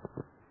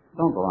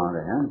 Don't belong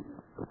to him.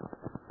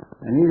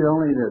 And he's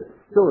only the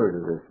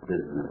steward of this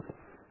business.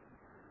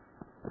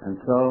 And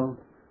so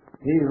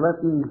he's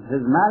letting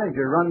his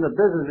manager run the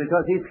business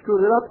because he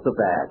screwed it up so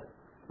bad.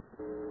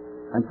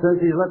 And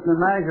since he's letting the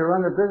manager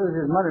run the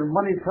business, his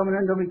money's coming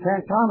into him, he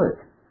can't count it.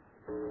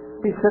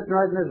 He's sitting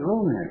right in this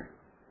room here.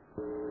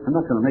 I'm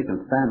not going to make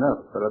him stand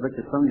up, but I bet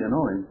you some of you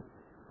know him.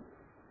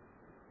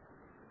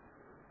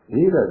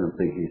 He doesn't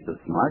think he's so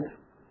smart.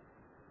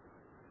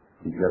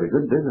 He's got a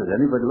good business.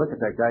 Anybody look at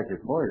that guy and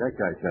says, boy, that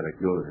guy's got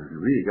it good. He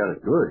really got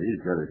it good.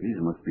 He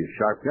must be a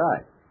sharp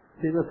guy.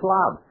 He's a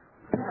slob.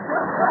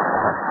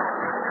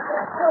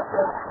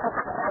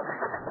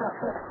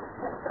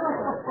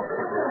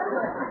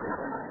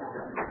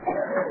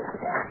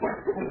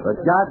 But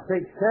God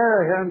takes care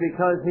of him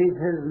because he's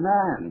his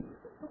man.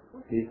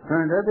 He's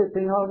turned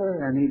everything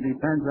over and he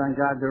depends on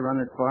God to run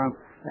it for him.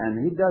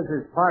 And he does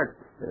his part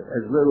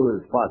as little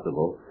as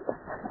possible.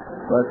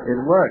 But it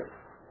works.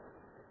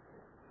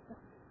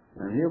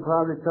 And he'll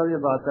probably tell you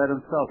about that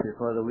himself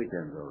before the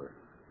weekend's over.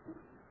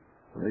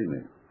 Believe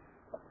me.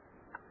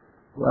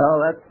 Well,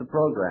 that's the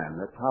program.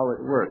 That's how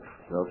it works.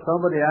 So if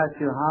somebody asks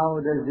you, how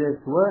does this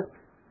work?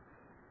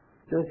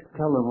 Just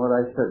tell them what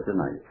I said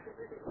tonight.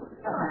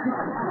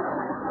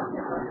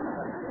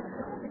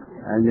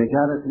 And you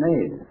got it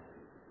made.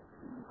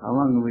 How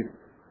long have we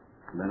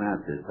been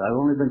at this? I've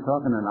only been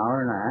talking an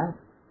hour and a half.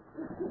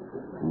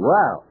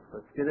 Well,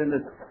 let's get into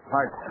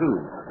part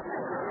 2.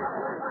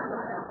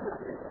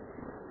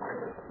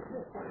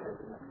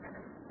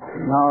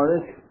 Now,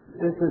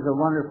 this is a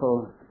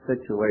wonderful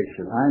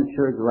situation. I'm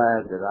sure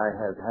glad that I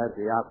have had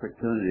the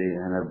opportunity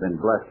and have been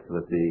blessed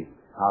with the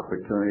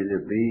opportunity to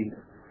be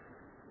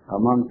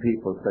among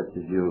people such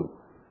as you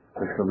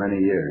for so many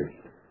years.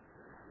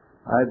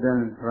 I've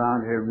been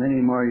around here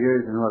many more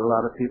years than what a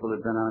lot of people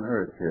have been on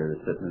earth here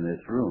sitting in this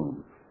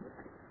room.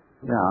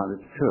 Yeah,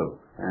 that's true.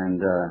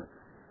 And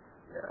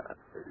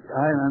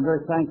I'm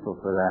very thankful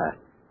for that.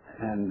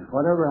 And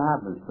whatever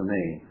happens to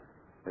me,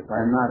 if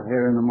I'm not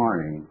here in the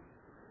morning,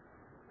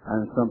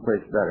 I'm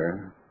someplace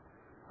better.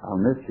 I'll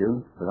miss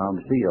you, but I'll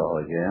see you all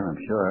again, I'm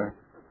sure.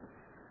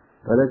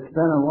 But it's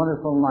been a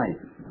wonderful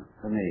life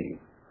for me.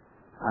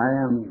 I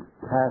am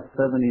past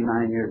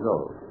 79 years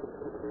old.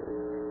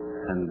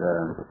 And,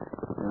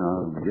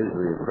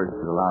 usually a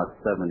person allows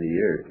 70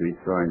 years to be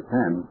scoring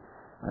 10.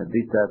 I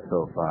beat that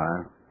so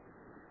far.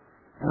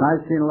 And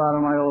I've seen a lot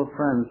of my old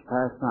friends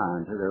pass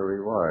on to their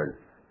rewards.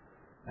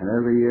 And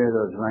every year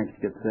those ranks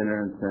get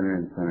thinner and thinner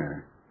and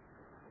thinner.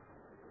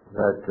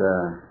 But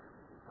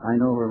I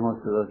know where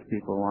most of those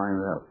people wind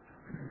up.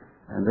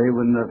 And they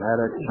wouldn't have had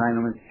a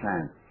Chinaman's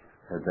chance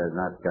had they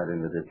not got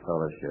into this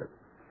fellowship.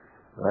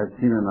 But I've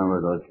seen a number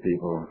of those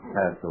people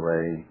pass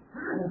away,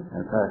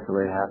 and pass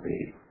away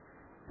happy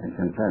and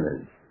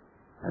contented,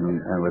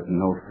 and with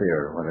no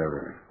fear or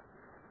whatever.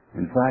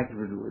 In fact,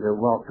 they're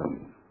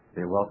welcome.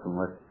 They welcome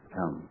what's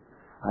come.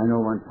 I know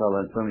one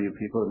fellow, and some of you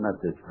people have met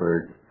this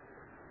bird.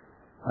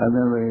 I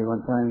remember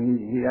one time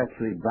he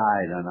actually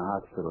died on a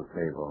hospital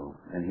table,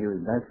 and he was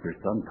dead for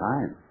some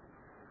time.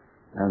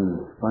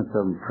 And a bunch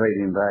of them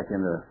prayed him back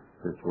into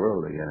this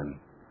world again.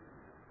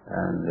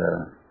 And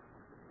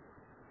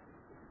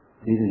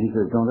he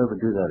said, don't ever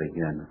do that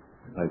again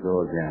if I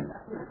go again.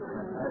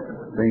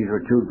 Things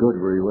were too good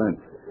where he went.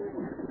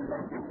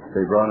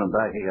 They brought him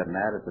back, he got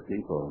mad at the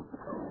people.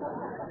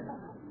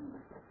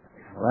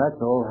 Well, that's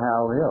old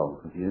Hal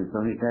Hill.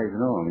 Some of you guys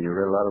know him. You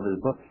read a lot of his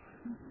books.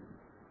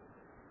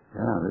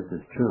 Yeah, this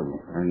is true.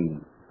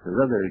 And there's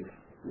other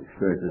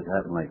experiences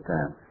happen like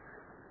that.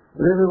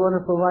 But there's a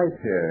wonderful life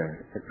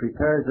here. It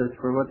prepares us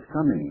for what's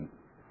coming.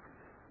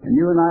 And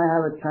you and I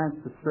have a chance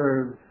to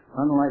serve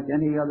unlike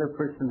any other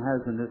person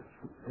has in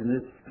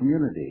this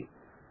community.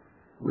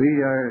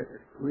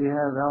 We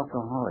have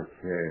alcoholics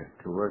here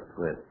to work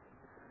with,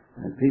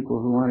 and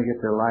people who want to get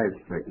their lives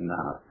straightened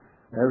out.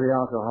 Every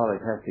alcoholic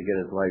has to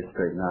get his life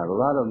straightened out. A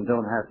lot of them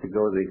don't have to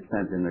go to the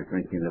extent in their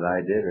drinking that I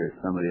did or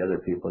some of the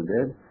other people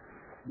did.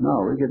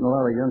 No, we're getting a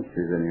lot of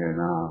youngsters in here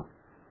now.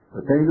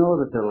 But they know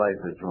that their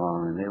life is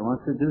wrong, and they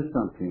want to do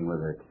something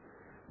with it.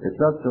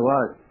 It's up to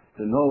us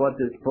to know what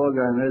this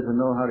program is and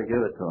know how to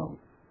give it to them.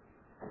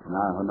 And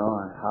I know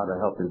how to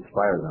help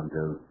inspire them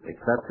to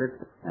accept it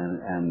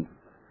and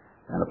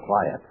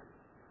apply it.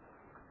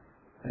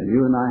 And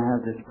you and I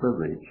have this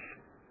privilege.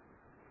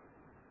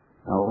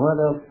 Now, what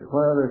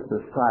other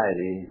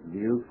society do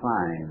you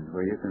find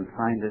where you can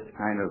find this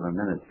kind of a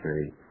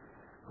ministry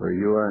where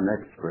you are an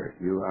expert?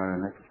 You are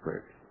an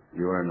expert.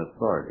 You are an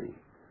authority.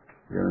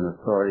 You're an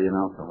authority in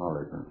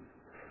alcoholism.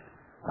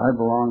 I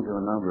belong to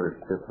a number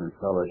of different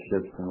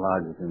fellowships and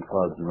lodges and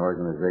clubs and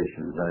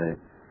organizations.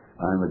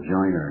 I'm a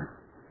joiner.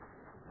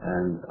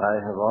 And I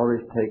have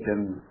always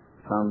taken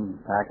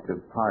some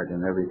active part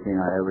in everything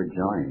I ever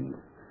joined.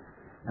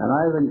 And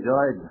I've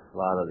enjoyed a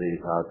lot of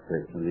these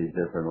outfits and these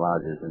different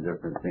lodges and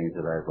different things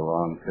that I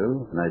belong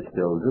to, and I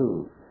still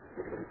do.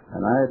 And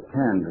I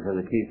attend because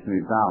it keeps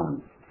me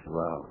balanced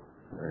well,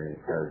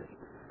 because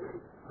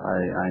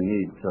I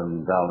need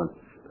some balance,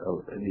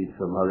 I need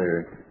some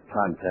other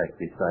contact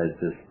besides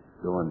just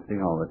the one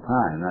thing all the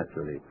time,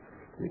 naturally.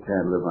 You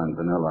can't live on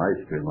vanilla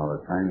ice cream all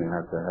the time, you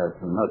have to have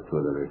some nuts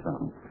with it or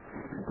something.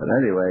 But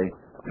anyway,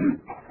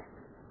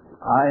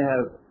 I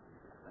have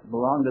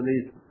belonged to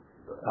these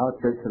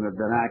outfits and have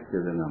been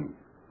active in them.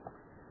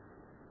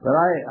 But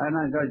I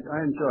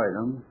enjoy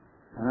them,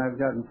 and I've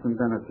gotten some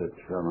benefits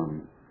from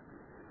them.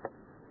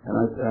 And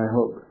I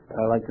hope,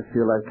 I like to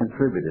feel I've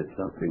contributed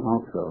something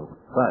also.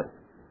 But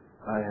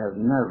I have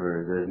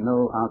never, there's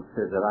no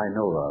outfit that I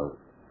know of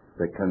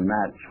that can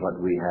match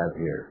what we have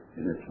here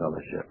in this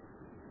fellowship.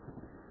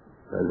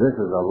 Because this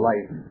is a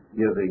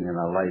life-giving and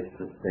a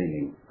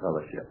life-sustaining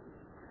fellowship.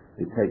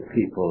 We take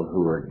people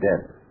who are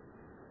dead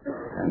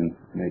and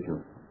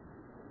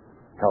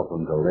help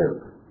them to live.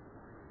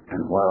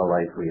 And what a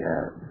life we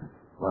have.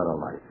 What a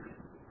life.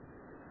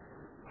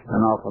 It's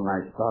been awful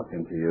nice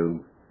talking to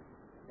you.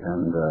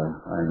 And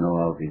I know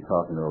I'll be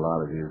talking to a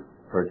lot of you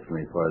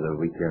personally before the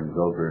weekend's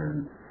over.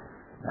 And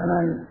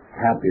I'm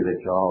happy that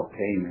you all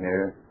came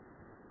here.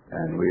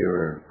 And we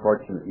were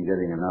fortunate in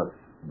getting enough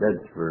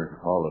beds for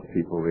all the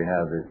people we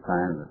have this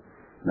time.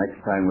 Next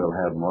time we'll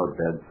have more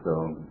beds,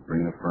 so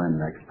bring a friend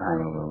next time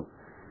and we'll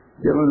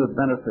give them the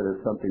benefit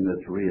of something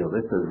that's real.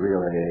 This is real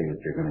AA that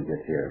you're going to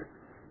get here.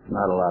 It's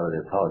not a lot of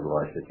this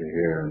hogwash that you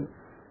hear, and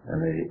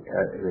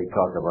they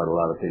talk about a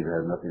lot of things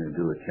that have nothing to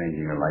do with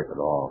changing your life at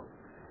all.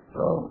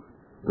 So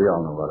we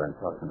all know what I'm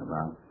talking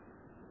about.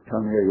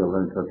 Come here, you'll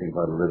learn something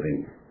about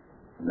living,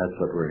 and that's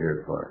what we're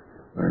here for.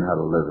 Learn how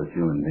to live as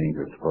human beings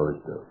are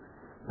supposed to.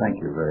 Thank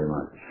you very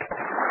much.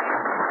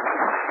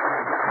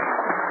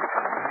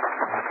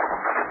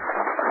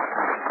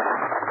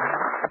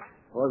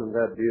 Wasn't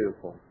that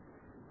beautiful?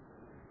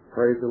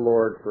 Praise the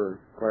Lord for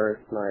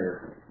Clarence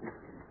Snyder.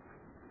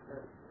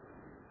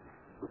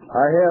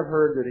 I have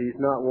heard that he's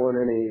not won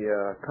any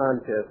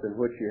contest in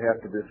which you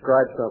have to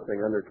describe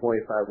something under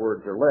 25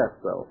 words or less,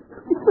 though.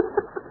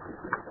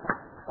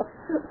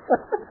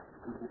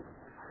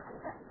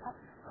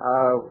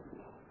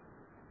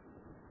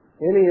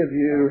 Any of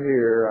you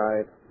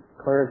here,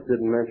 Clarence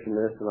didn't mention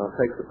this, and I'll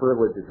take the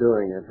privilege of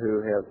doing it,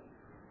 who have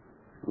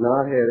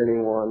not had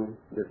anyone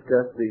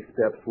discuss these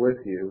steps with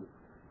you,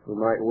 who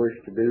might wish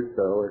to do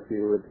so, if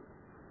you would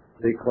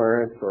see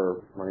Clarence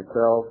or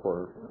myself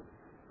or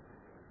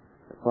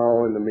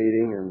following the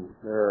meeting, and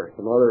there are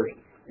some others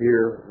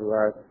here who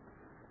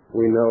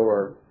we know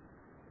are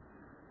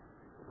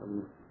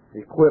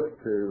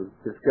equipped to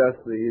discuss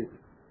these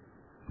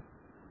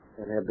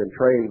and have been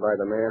trained by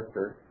the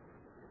Master.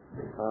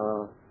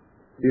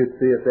 If you'd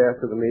see us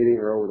after the meeting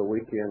or over the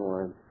weekend,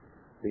 I'd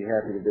be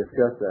happy to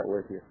discuss that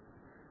with you.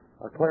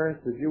 Clarence,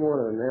 did you want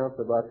to announce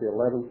about the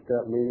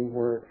 11-step meeting,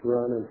 where it's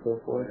run and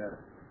so forth? Yeah.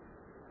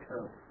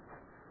 Sure.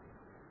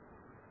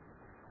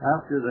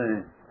 After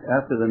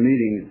the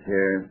meetings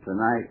here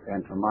tonight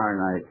and tomorrow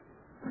night,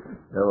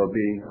 there will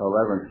be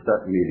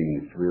 11-step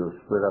meetings. We'll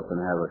split up and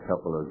have a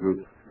couple of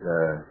groups,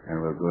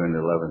 and we'll go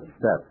into 11th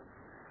step.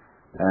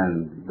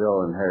 And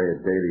Bill and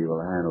Harriet Daly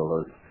will handle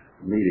those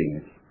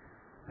meetings,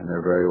 and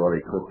they're very well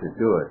equipped to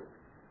do it.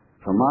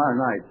 Tomorrow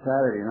night,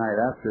 Saturday night,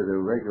 after the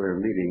regular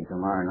meeting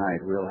tomorrow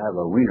night, we'll have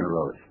a wiener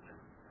roast.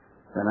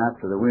 Then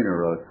after the wiener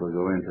roast, we'll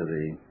go into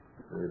the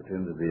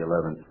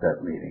 11th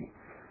step meeting.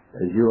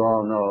 As you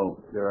all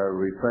know, there are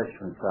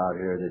refreshments out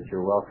here that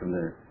you're welcome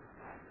to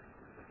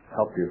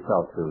help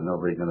yourself to.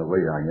 Nobody's going to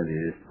wait on you.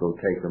 You just go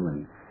take them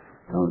and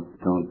don't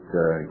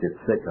get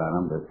sick on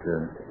them, but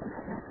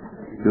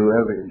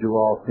do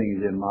all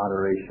things in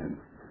moderation.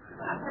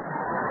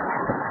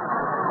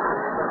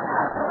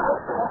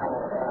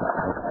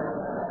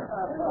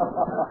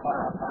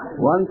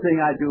 One thing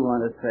I do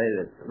want to say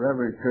that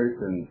Reverend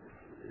Kirsten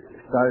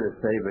started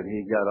to say, but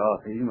he got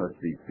off. He must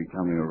be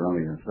becoming a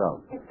rummy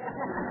himself.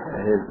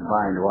 His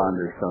mind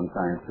wanders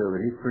sometimes too,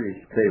 but he's pretty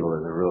stable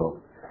as a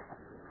rule.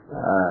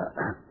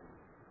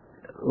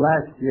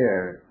 Last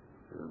year,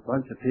 a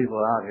bunch of people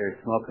out here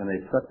smoking,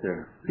 they set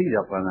their feet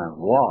up on that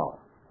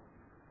wall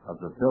of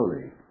the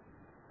building.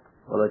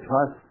 Well, it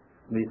cost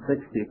me $65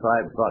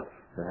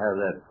 to have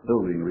that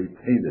building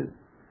repainted.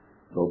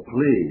 So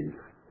please,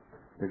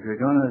 if you're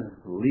going to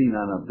lean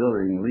on a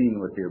building,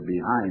 lean with your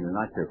behind and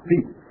not your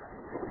feet.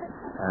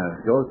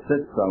 Go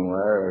sit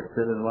somewhere or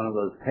sit in one of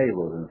those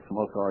tables and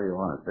smoke all you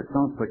want. But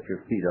don't put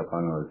your feet up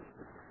on those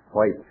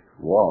white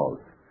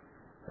walls.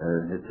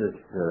 It just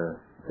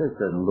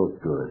doesn't look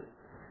good.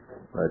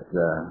 But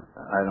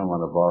I don't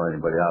want to bore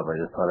anybody out, but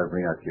I just thought I'd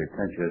bring out to your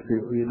attention.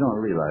 People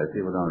don't realize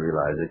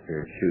that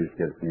your shoes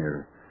get in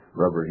your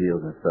rubber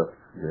heels and stuff.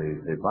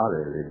 They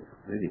bother. They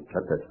really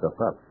cut that stuff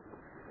up.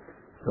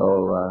 So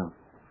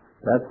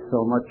that's so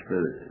much for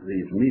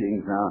these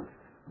meetings. Now,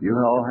 you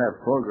all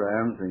have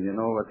programs, and you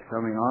know what's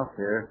coming off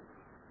here.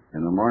 In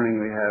the morning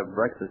we have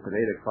breakfast at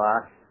 8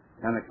 o'clock.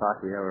 10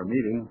 o'clock we have our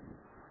meeting.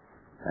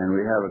 and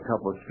we have a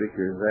couple of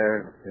speakers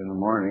there in the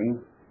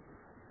morning.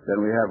 Then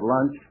we have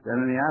lunch.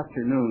 Then in the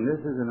afternoon,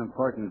 this is an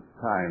important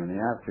time. In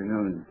the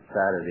afternoon,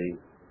 Saturday,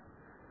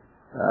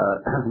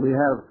 we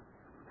have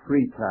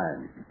free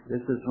time.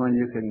 This is when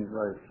you can,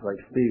 like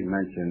Steve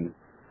mentioned,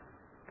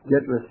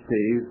 get with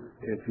Steve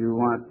if you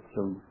want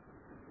some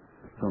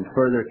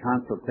further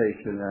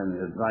consultation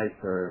and advice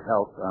or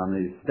help on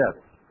these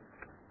steps.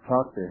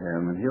 Talk to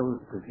him, and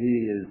if he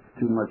is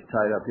too much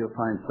tied up, he'll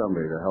find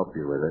somebody to help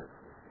you with it.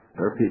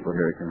 There are people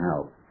here who can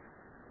help.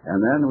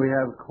 And then we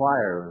have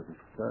choir.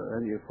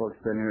 Any of you folks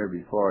been here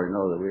before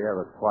know that we have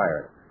a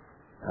choir.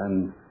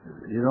 And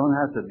you don't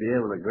have to be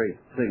able to great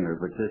singer,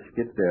 but just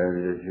get there.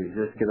 You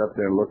just get up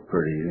there and look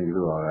pretty, and you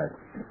do all right.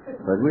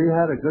 But we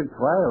had a good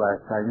choir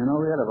last time. You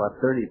know, we had about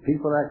 30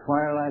 people at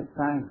choir last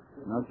time.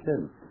 No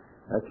kidding.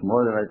 That's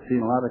more than I've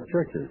seen a lot of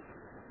churches.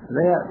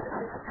 They have...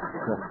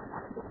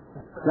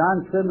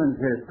 John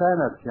Simmons here. Stand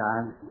up,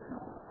 John.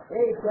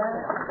 Hey, John.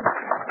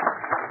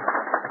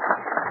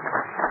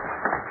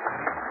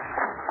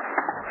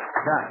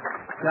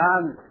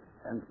 John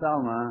and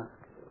Selma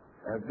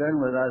have been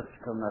with us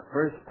from the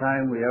first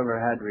time we ever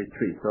had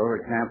retreats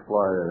over at Camp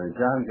Florida. And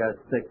John got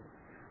sick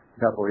a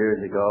couple of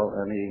years ago,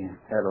 and he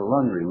had a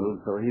lung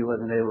removed, so he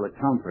wasn't able to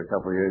come for a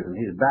couple of years, and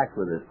he's back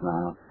with us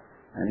now.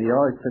 And he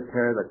always took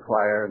care of the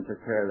choir and took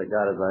care of the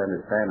God as I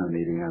Understand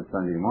meeting on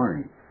Sunday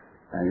morning.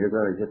 And you're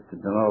going to get to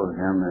know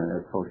him, and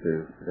as folks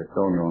that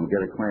don't know him,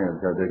 get acquainted,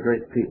 because they're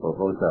great people,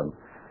 both of them.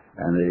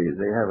 And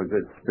they have a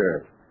good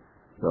spirit.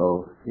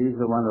 So he's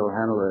the one that will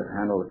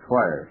handle the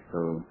choir.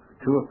 So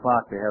 2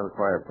 o'clock they have a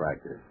choir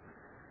practice.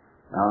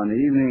 Now in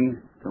the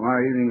evening, tomorrow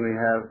evening we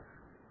have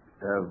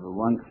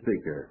one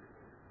speaker.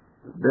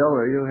 Bill,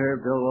 are you here?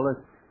 Bill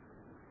Willis?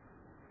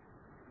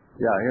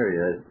 Yeah, here he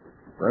is.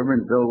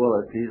 Reverend Bill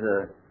Willis. He's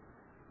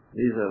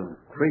a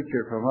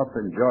preacher from up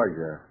in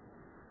Georgia.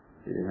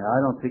 I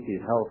don't think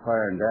he's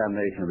hellfire and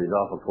damnation, but he's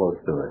awful close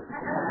to it.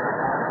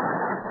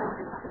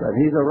 But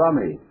he's a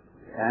rummy.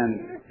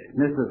 And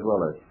Mrs.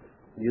 Willis,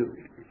 you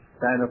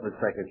stand up a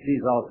second.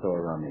 She's also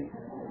a rummy.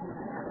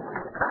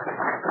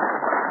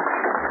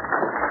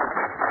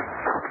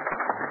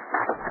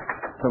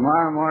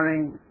 Tomorrow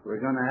morning, we're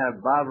going to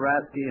have Bob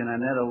Ratsky and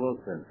Annette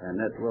Wilson.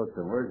 Annette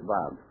Wilson. Where's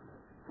Bob?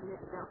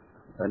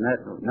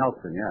 Annette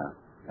Nelson, yeah.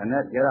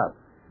 Annette, get up.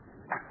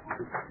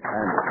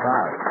 And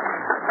Bob.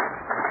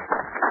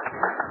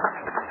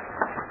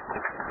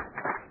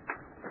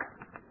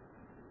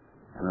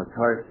 And of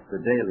course, the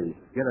dailies.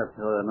 Get up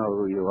so they know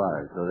who you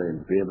are, so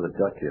they'll be able to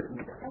duck you.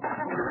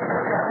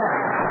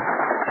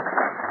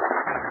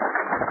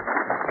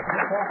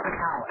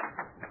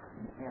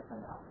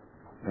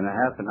 In a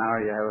half an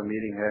hour, you have a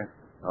meeting here?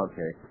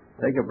 Okay.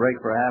 Take a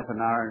break for half an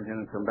hour and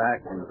then come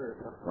back. And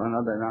one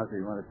other announcement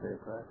you want to say,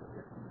 Fred?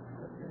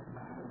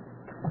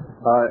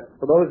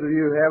 For those of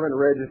you who haven't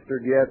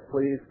registered yet,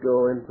 please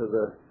go into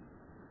the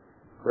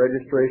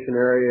registration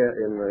area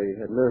in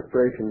the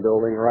administration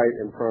building right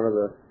in front of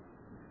the,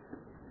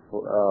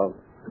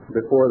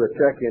 before the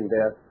check-in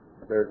desk.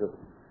 There's a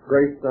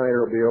Grace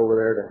Snyder will be over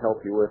there to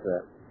help you with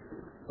that.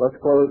 Let's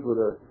close with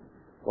a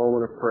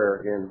moment of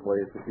prayer again,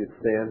 please, if you'd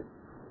stand.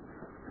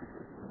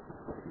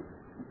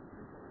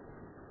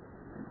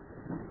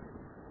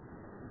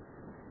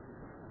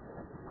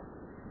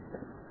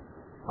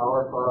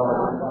 Our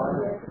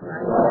Father,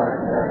 who art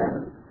in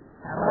heaven,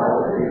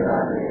 hallowed be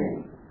thy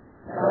name.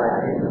 Thy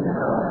kingdom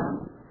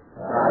come,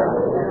 thy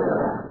will be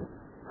done,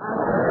 on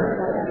earth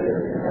as it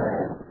is in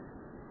heaven.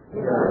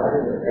 Give us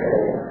this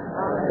day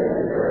our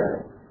daily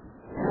bread,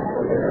 and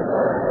forgive us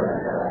our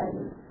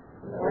trespasses,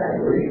 as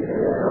we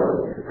forgive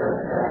those who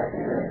trespass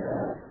against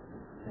us.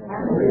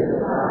 And lead us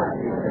not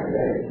into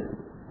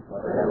temptation, but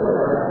deliver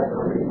us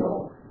from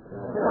evil.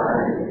 For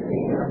thine is the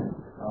kingdom,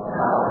 the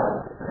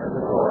power, and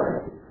the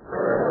glory,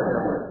 forever and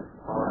ever.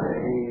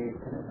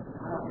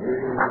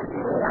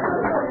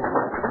 Amen.